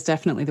is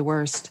definitely the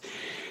worst.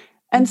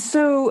 And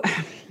so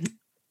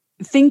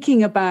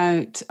thinking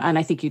about, and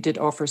I think you did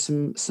offer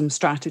some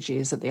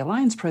strategies at the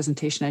Alliance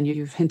presentation, and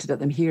you've hinted at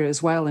them here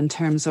as well, in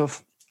terms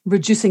of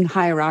reducing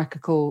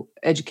hierarchical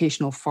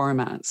educational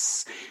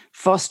formats,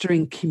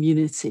 fostering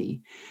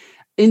community,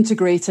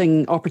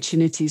 integrating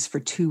opportunities for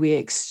two-way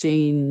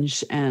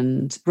exchange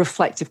and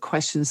reflective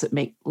questions that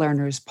make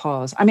learners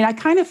pause. I mean, I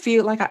kind of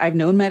feel like I've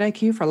known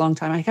MedIQ for a long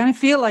time. I kind of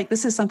feel like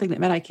this is something that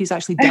MedIQ's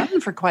actually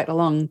done for quite a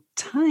long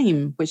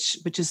time, which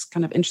is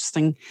kind of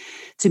interesting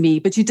to me.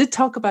 But you did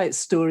talk about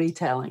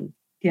storytelling.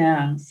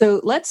 Yeah. So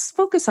let's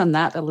focus on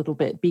that a little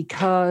bit,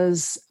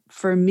 because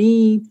for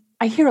me,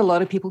 I hear a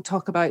lot of people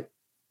talk about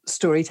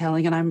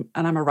storytelling, and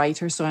I'm a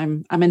writer, so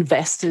I'm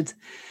invested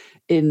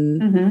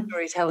in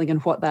storytelling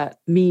and what that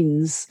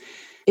means.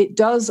 It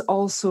does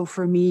also,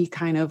 for me,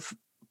 kind of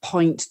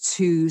point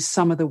to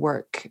some of the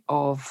work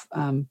of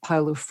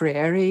Paulo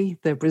Freire,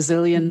 the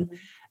Brazilian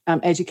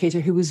educator,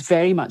 who was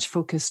very much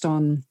focused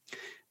on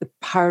the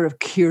power of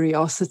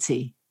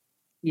curiosity.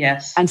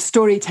 Yes. And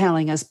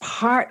storytelling as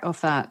part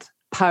of that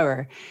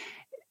power.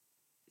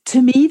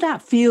 To me,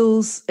 that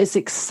feels, it's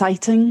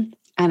exciting,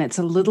 and it's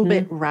a little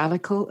bit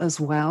radical as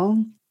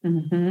well.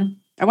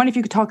 I wonder if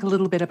you could talk a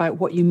little bit about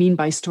what you mean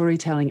by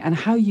storytelling and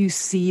how you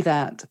see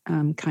that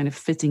kind of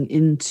fitting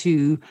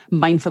into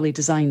mindfully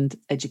designed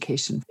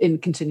education in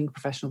continuing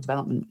professional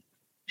development.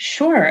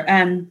 Sure.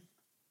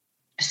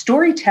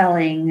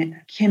 Storytelling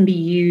can be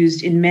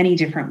used in many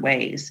different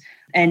ways.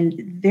 And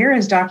there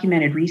is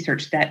documented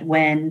research that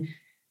when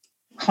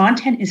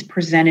content is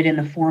presented in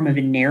the form of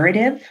a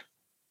narrative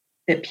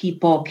that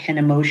people can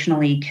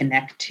emotionally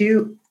connect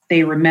to,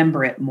 they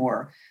remember it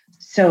more.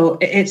 So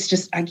it's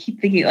just, I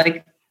keep thinking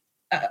like,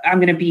 I'm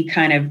going to be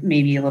kind of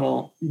maybe a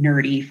little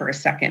nerdy for a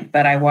second,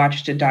 but I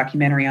watched a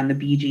documentary on the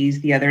Bee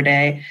Gees the other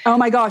day. Oh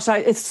my gosh,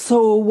 it's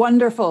so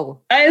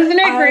wonderful. Isn't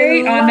it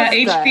great on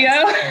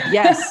HBO?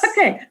 Yes.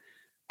 Okay.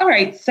 All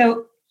right.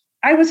 So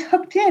I was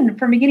hooked in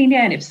from beginning to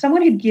end. If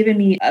someone had given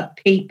me a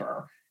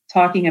paper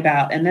talking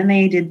about, and then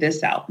they did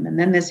this album, and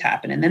then this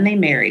happened, and then they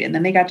married, and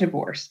then they got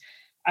divorced,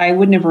 I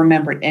wouldn't have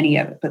remembered any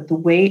of it. But the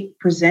way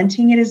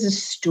presenting it as a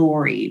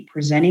story,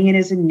 presenting it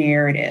as a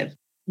narrative,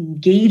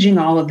 engaging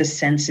all of the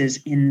senses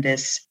in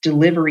this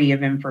delivery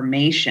of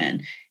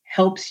information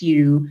helps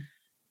you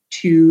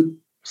to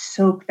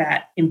soak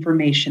that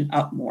information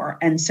up more.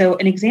 And so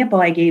an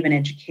example I gave in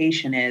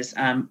education is,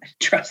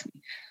 trust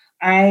me,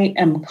 I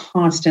am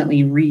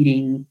constantly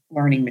reading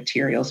learning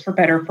materials, for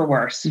better or for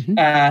worse.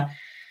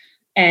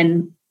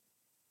 And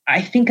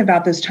I think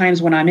about those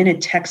times when I'm in a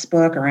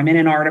textbook or I'm in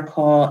an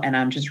article and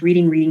I'm just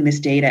reading this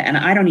data, and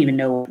I don't even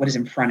know what is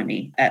in front of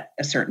me at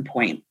a certain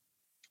point.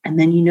 And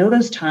then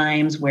those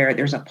times where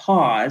there's a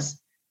pause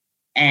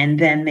and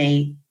then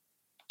they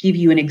give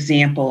you an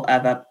example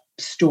of a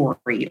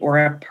story or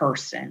a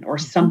person or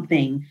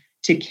something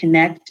to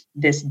connect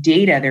this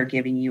data they're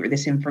giving you or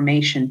this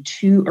information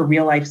to a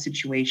real life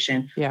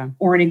situation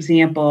or an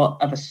example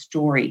of a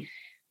story.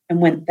 And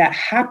when that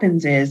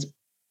happens is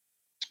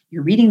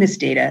you're reading this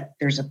data,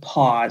 there's a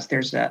pause,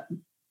 there's a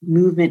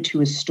movement to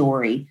a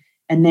story,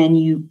 and then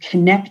you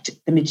connect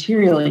the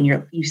material and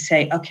you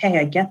say, okay,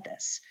 I get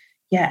this.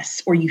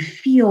 Yes. Or you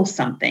feel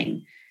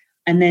something,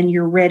 and then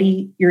you're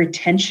ready. Your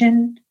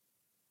attention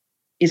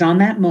is on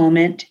that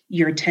moment.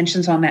 Your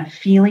attention's on that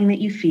feeling that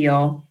you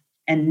feel,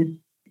 and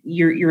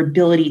your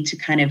ability to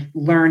kind of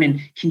learn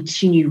and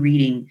continue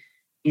reading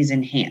is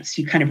enhanced.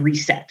 You kind of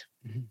reset.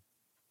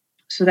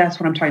 So that's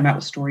what I'm talking about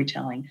with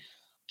storytelling.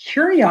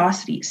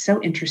 Curiosity is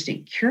so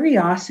interesting.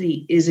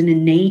 Curiosity is an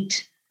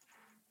innate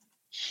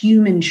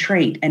human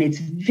trait, and it's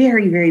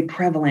very, very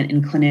prevalent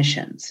in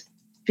clinicians.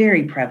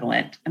 Very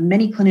prevalent. And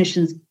many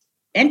clinicians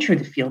enter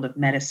the field of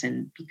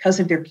medicine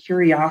because of their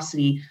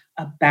curiosity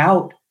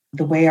about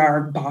the way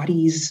our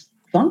bodies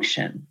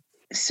function.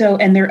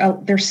 And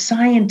they're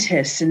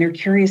scientists and they're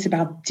curious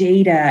about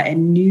data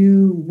and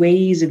new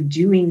ways of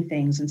doing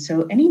things. And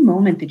so any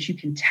moment that you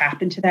can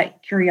tap into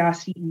that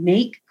curiosity,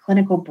 make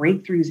clinical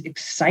breakthroughs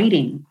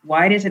exciting.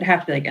 Why does it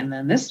have to be like, and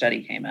then this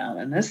study came out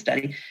and this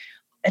study?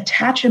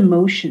 Attach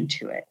emotion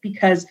to it,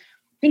 because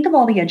think of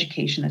all the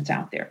education that's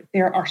out there.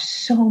 There are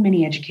so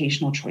many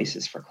educational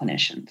choices for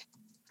clinicians.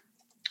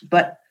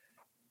 But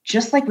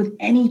just like with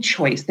any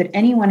choice that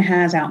anyone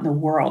has out in the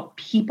world,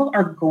 people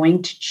are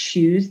going to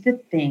choose the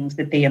things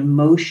that they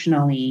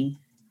emotionally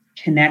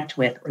connect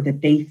with or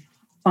that they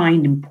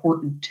find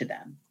important to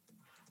them.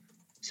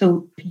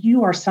 So if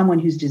you are someone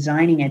who's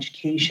designing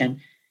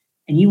education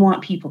and you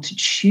want people to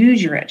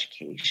choose your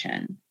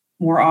education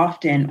more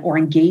often or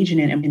engage in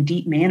it in a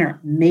deep manner,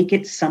 make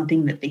it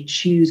something that they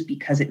choose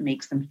because it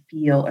makes them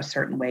feel a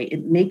certain way.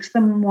 It makes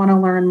them want to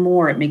learn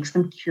more. It makes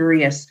them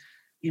curious.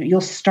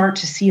 You'll start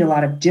to see a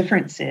lot of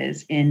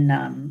differences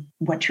in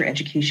what your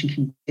education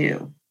can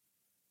do.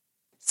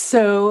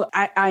 So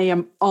I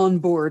am on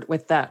board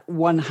with that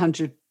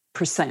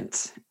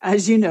 100%.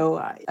 As you know,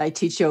 I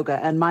teach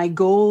yoga, and my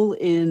goal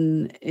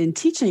in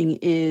teaching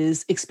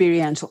is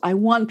experiential. I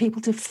want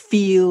people to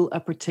feel a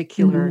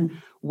particular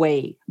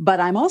way, but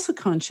I'm also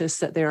conscious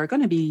that there are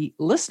going to be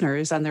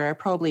listeners, and there are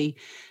probably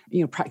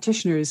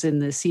practitioners in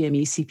the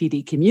CME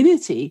CPD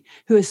community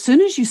who, as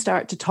soon as you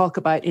start to talk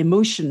about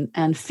emotion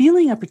and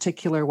feeling a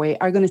particular way,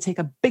 are going to take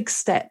a big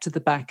step to the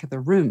back of the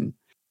room.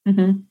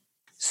 Mm-hmm.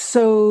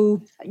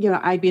 So,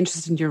 I'd be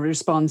interested in your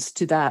response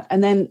to that.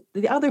 And then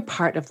the other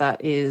part of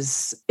that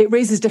is it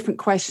raises different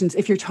questions.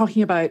 If you're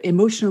talking about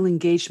emotional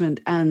engagement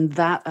and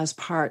that as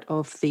part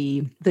of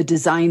the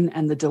design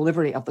and the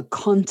delivery of the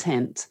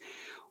content,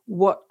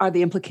 what are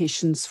the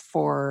implications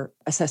for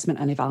assessment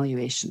and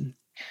evaluation?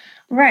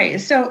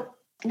 Right. So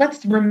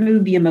let's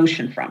remove the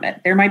emotion from it.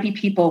 There might be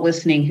people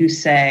listening who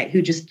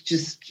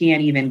just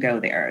can't even go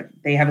there.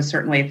 They have a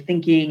certain way of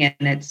thinking and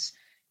it's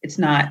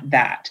not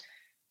that.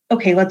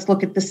 Okay, let's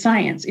look at the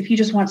science. If you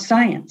just want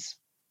science,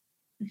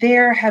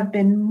 there have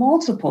been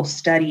multiple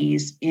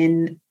studies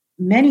in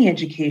many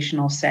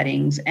educational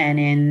settings and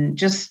in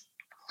just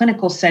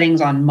clinical settings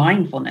on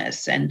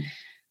mindfulness and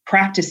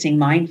practicing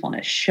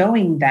mindfulness,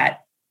 showing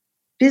that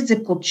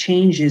physical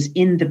changes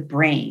in the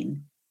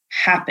brain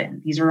happen.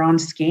 These are on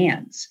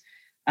scans.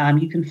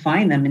 You can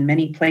find them in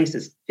many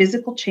places.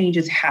 Physical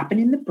changes happen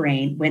in the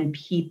brain when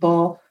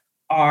people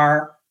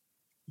are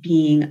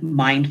being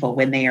mindful,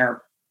 when they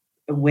are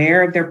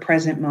aware of their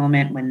present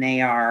moment, when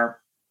they are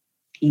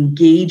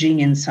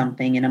engaging in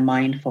something in a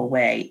mindful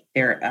way.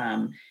 Their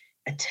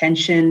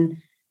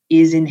attention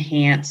is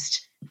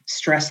enhanced,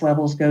 stress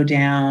levels go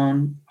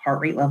down,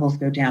 heart rate levels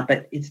go down,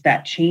 but it's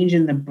that change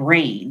in the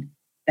brain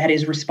that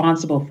is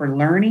responsible for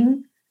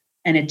learning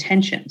and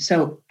attention.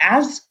 So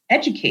as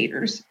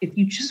educators, if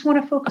you just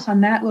want to focus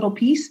on that little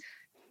piece,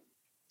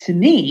 to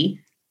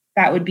me,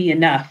 that would be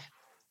enough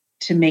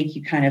to make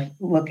you kind of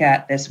look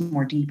at this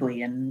more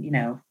deeply and,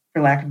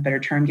 for lack of a better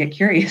term, get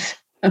curious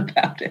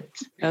about it.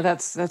 No,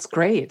 that's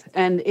great.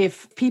 And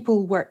if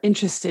people were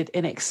interested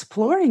in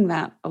exploring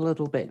that a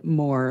little bit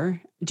more,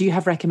 do you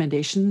have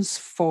recommendations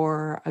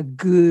for a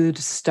good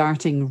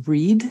starting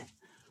read?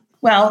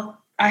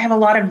 Well, I have a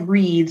lot of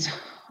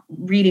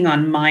reading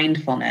on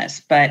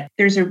mindfulness, but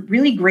there's a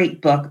really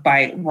great book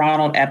by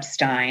Ronald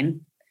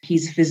Epstein.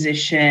 He's a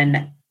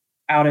physician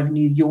out of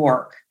New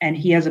York, and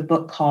he has a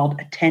book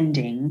called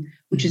Attending,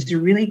 which is a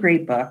really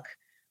great book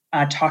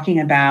talking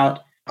about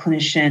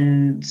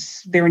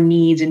clinicians, their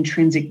needs,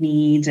 intrinsic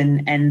needs,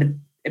 and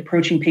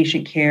approaching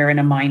patient care in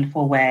a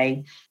mindful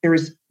way.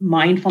 There's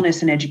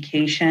Mindfulness in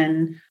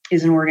Education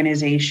is an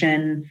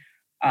organization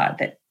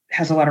that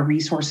has a lot of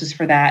resources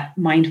for that.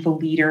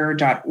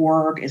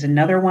 Mindfulleader.org is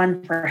another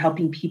one for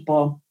helping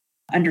people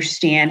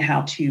understand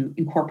how to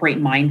incorporate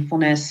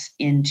mindfulness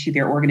into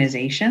their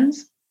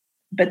organizations.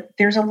 But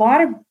there's a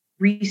lot of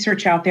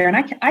research out there, and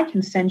I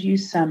can send you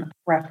some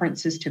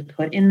references to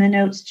put in the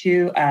notes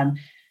too.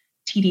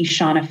 T.D.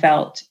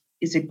 Schoenfeld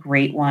is a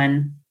great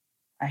one.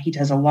 He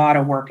does a lot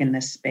of work in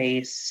this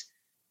space.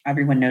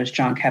 Everyone knows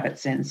John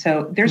Kabat-Zinn.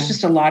 So there's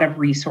just a lot of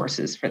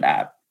resources for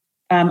that.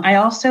 I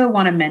also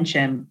want to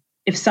mention,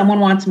 if someone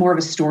wants more of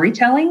a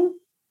storytelling,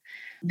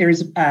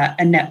 there's a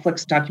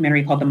Netflix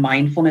documentary called The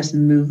Mindfulness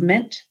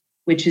Movement,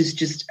 which is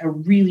just a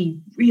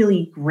really,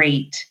 really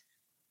great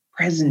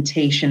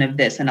presentation of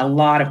this. And a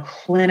lot of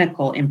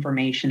clinical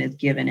information is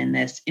given in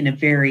this in a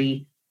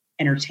very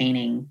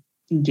entertaining,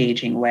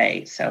 engaging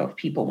way. So if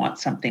people want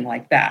something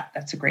like that,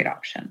 that's a great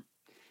option.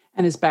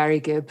 And is Barry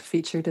Gibb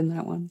featured in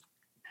that one?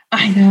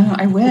 I know.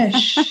 I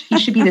wish he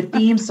should be the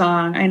theme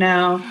song. I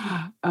know.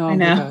 Oh I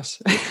know. My gosh.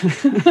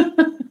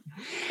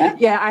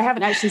 Yeah, I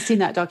haven't actually seen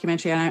that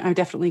documentary, and I'm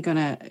definitely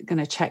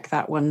gonna check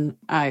that one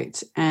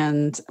out.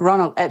 And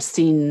Ronald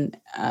Epstein,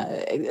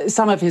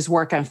 some of his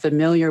work I'm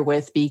familiar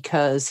with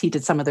because he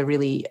did some of the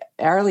really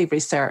early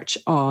research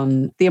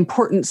on the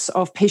importance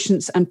of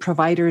patients and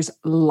providers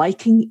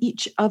liking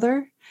each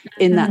other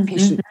in that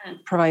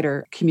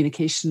patient-provider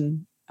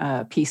communication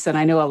piece. And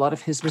I know a lot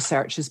of his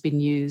research has been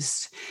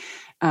used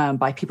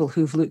by people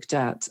who've looked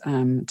at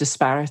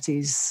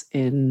disparities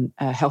in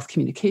health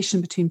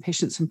communication between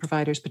patients and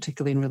providers,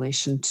 particularly in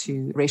relation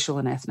to racial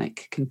and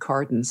ethnic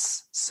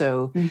concordance.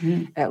 So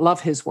I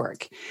love his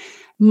work.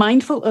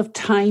 Mindful of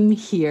time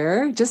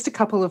here, just a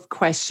couple of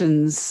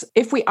questions.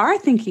 If we are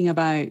thinking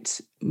about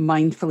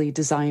mindfully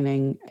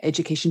designing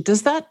education,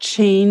 does that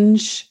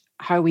change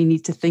how we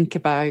need to think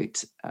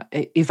about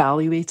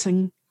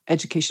evaluating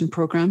education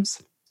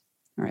programs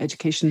or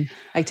education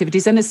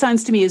activities? And it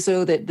sounds to me as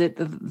though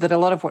that a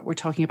lot of what we're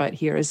talking about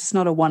here is it's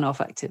not a one-off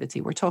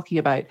activity. We're talking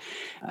about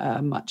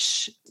a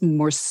much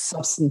more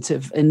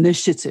substantive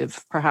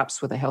initiative,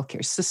 perhaps with a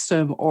healthcare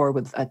system or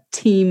with a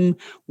team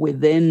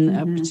within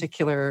a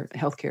particular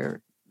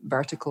healthcare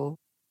vertical.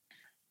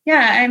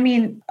 Yeah, I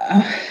mean,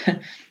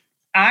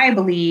 I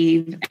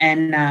believe,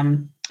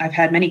 and I've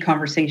had many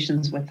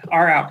conversations with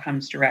our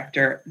outcomes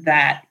director,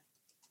 that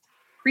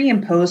pre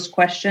and post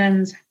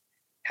questions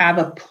have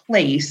a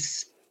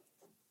place,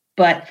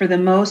 but for the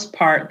most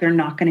part, they're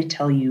not going to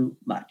tell you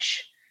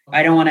much.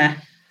 I don't want to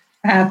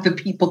have the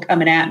people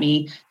coming at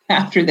me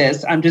after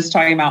this. I'm just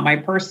talking about my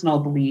personal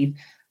belief.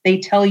 They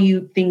tell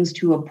you things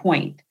to a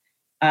point,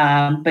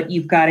 but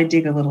you've got to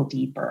dig a little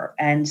deeper.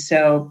 And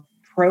so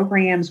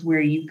programs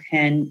where you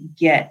can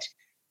get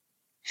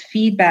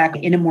feedback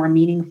in a more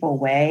meaningful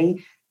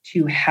way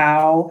to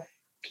how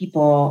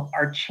people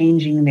are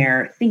changing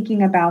their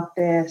thinking about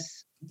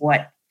this,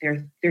 what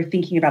they're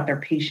thinking about their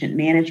patient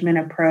management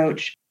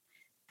approach.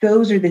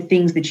 Those are the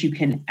things that you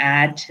can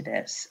add to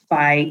this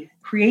by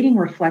creating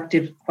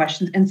reflective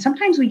questions. And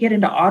sometimes we get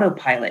into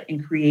autopilot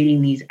in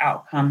creating these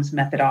outcomes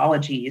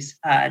methodologies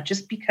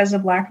just because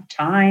of lack of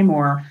time,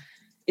 or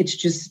it's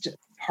just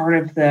part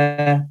of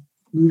the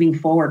moving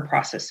forward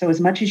process. So as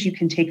much as you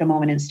can take a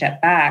moment and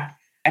step back,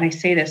 and I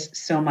say this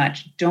so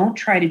much, don't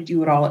try to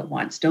do it all at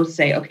once. Don't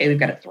say, okay, we've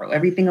got to throw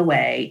everything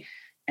away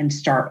and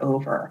start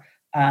over.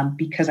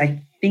 Because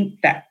I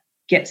think that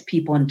gets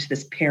people into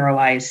this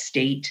paralyzed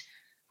state,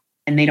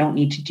 and they don't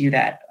need to do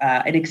that.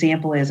 An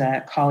example is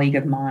a colleague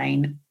of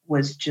mine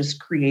was just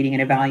creating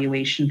an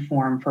evaluation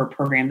form for a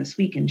program this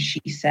week. And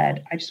she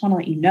said, I just want to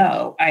let you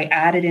know, I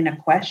added in a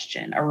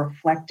question, a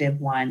reflective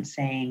one,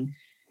 saying,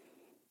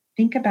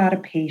 think about a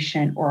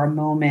patient or a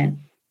moment.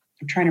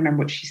 I'm trying to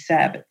remember what she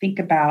said, but think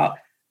about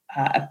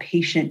a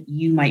patient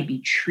you might be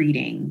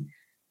treating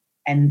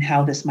and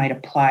how this might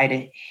apply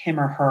to him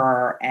or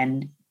her,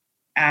 and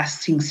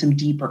asking some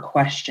deeper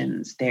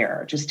questions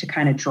there just to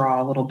kind of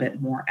draw a little bit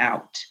more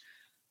out.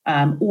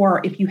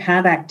 Or if you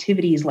have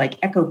activities like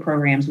echo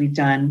programs we've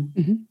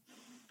done,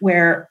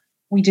 where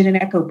we did an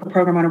echo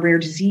program on a rare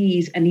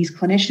disease, and these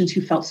clinicians who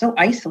felt so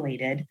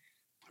isolated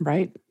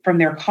from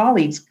their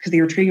colleagues because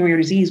they were treating a rare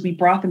disease, we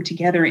brought them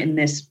together in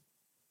this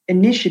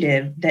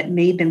initiative that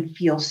made them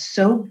feel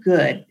so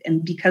good.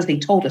 And because they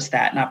told us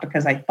that, not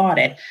because I thought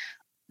it,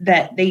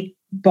 that they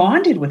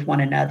bonded with one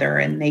another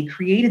and they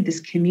created this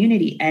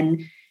community.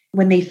 And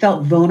when they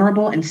felt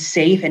vulnerable and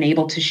safe and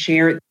able to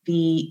share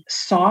the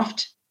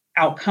soft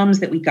outcomes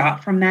that we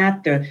got from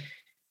that,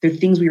 the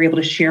things we were able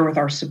to share with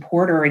our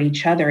supporter and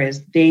each other,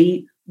 is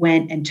they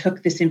went and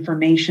took this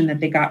information that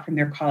they got from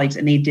their colleagues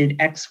and they did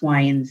X,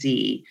 Y, and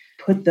Z,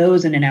 put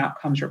those in an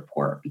outcomes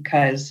report,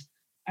 because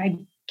I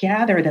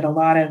gather that a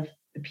lot of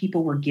the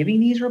people we're giving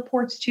these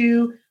reports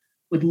to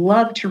would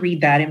love to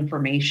read that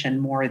information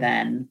more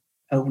than,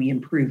 oh, we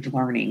improved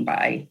learning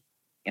by,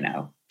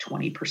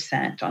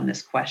 20% on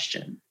this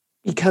question.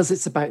 Because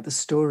it's about the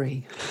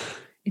story.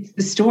 It's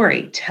the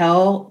story.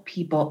 Tell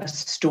people a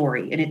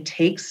story. And it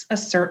takes a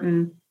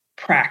certain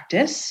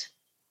practice,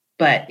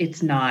 but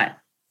it's not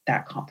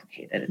that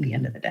complicated at the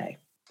end of the day.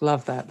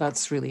 Love that.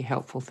 That's really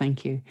helpful.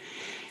 Thank you.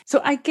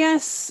 So I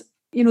guess,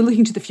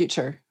 looking to the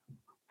future,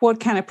 what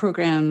kind of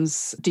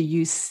programs do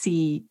you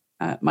see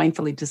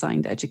mindfully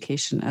designed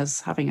education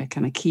as having a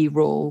kind of key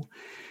role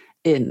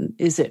in?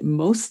 Is it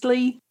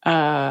mostly,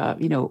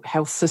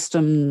 health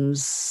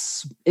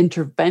systems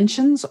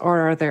interventions,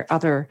 or are there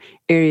other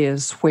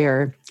areas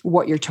where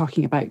what you're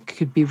talking about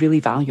could be really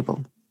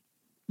valuable?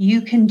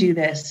 You can do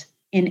this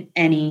in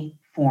any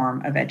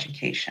form of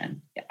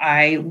education.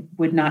 I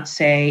would not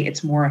say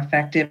it's more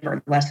effective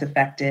or less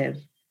effective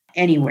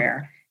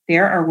anywhere.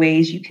 There are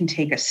ways you can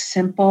take a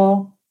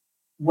simple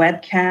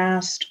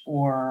webcast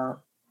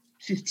or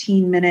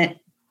 15-minute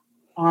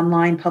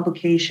online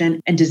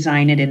publication and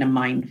design it in a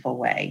mindful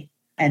way.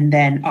 And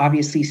then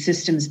obviously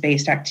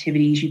systems-based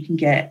activities, you can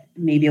get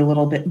maybe a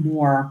little bit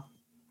more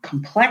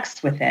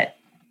complex with it,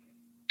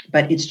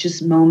 but it's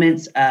just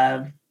moments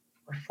of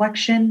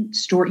reflection,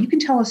 story. You can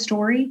tell a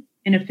story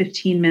in a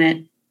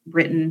 15-minute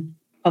written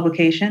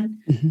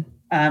publication.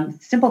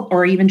 Simple,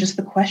 or even just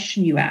the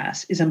question you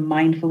ask is a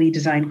mindfully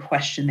designed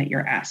question that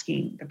you're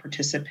asking the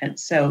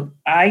participants. So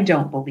I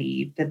don't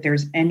believe that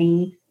there's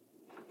any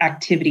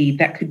activity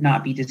that could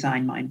not be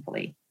designed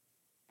mindfully.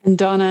 And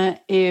Donna,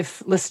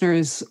 if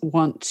listeners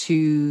want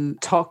to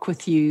talk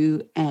with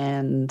you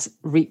and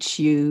reach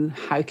you,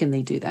 how can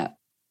they do that?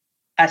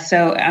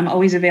 So I'm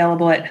always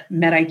available at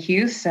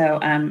MedIQ. So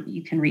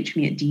you can reach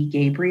me at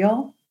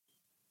dgabriel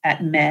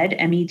at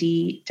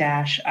med-iq.com.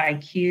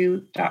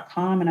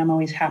 And I'm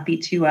always happy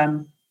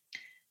to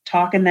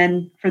talk. And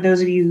then for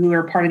those of you who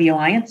are part of the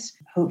Alliance,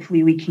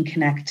 hopefully we can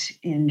connect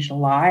in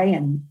July,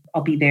 and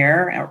I'll be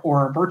there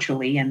or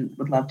virtually, and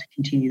would love to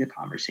continue the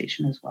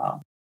conversation as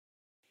well.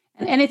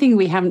 And anything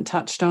we haven't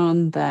touched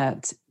on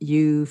that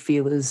you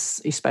feel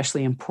is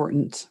especially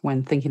important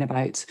when thinking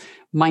about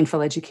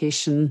mindful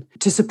education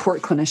to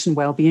support clinician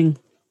well-being?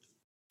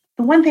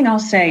 The one thing I'll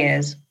say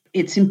is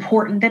it's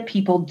important that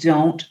people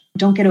don't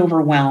get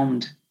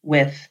overwhelmed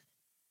with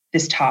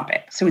this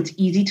topic. So it's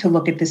easy to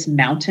look at this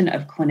mountain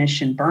of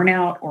clinician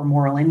burnout or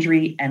moral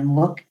injury and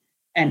look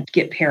and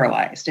get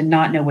paralyzed and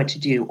not know what to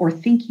do, or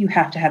think you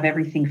have to have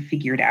everything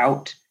figured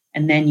out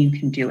and then you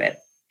can do it.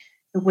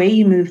 The way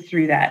you move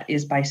through that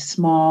is by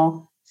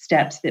small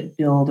steps that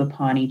build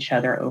upon each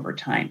other over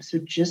time. So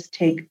just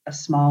take a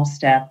small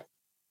step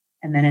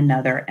and then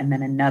another and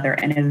then another.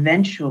 And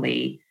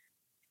eventually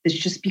this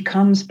just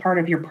becomes part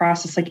of your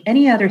process. Like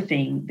any other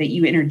thing that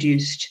you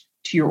introduced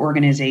to your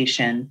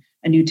organization,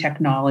 a new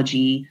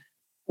technology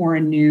or a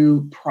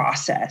new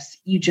process,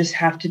 you just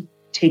have to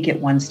take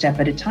it one step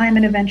at a time.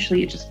 And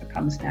eventually it just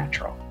becomes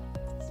natural.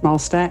 Small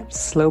steps,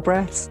 slow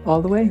breaths,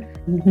 all the way.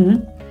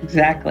 Mm-hmm.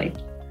 Exactly.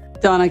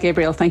 Donna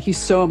Gabriel, thank you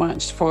so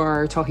much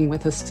for talking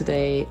with us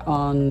today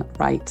on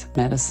Right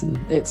Medicine.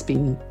 It's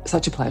been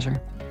such a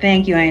pleasure.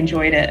 Thank you. I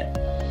enjoyed it.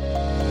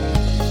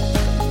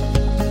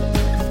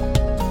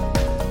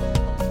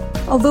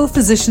 Although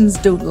physicians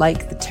don't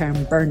like the term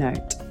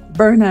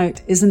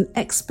burnout is an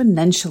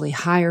exponentially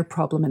higher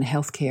problem in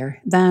healthcare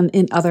than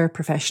in other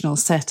professional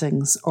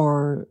settings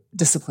or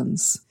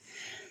disciplines.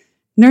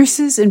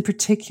 Nurses in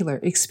particular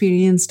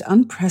experienced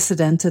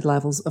unprecedented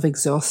levels of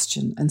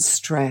exhaustion and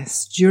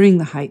stress during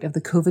the height of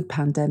the COVID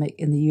pandemic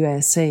in the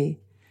USA,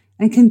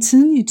 and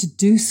continue to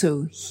do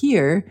so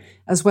here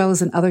as well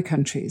as in other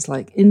countries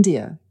like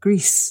India,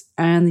 Greece,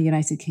 and the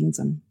United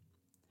Kingdom.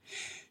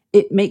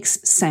 It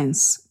makes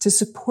sense to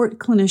support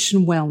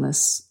clinician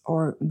wellness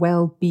or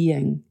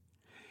well-being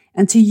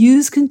and to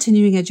use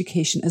continuing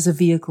education as a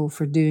vehicle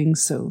for doing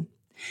so.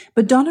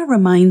 But Donna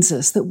reminds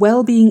us that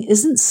well-being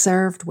isn't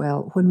served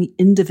well when we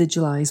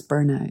individualize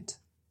burnout.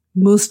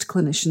 Most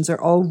clinicians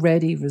are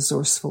already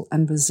resourceful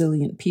and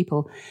resilient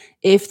people.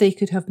 If they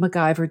could have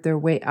MacGyvered their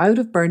way out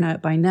of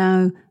burnout by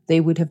now, they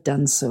would have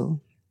done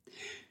so.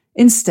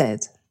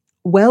 Instead,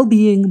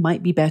 well-being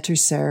might be better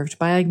served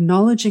by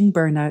acknowledging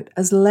burnout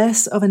as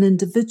less of an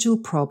individual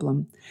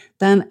problem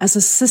than as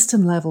a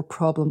system-level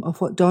problem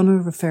of what Donna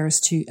refers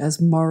to as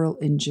moral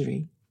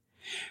injury,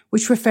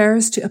 which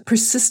refers to a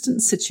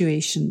persistent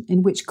situation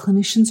in which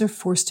clinicians are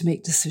forced to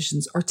make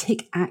decisions or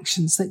take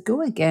actions that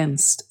go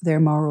against their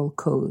moral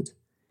code.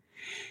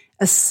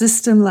 A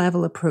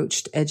system-level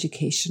approach to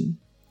education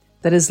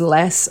that is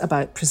less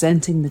about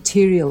presenting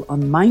material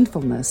on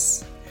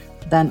mindfulness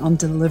than on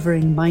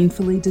delivering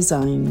mindfully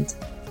designed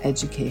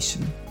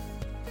education.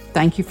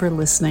 Thank you for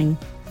listening.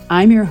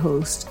 I'm your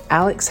host,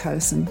 Alex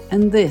Howson,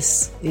 and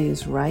this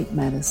is Right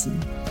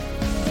Medicine.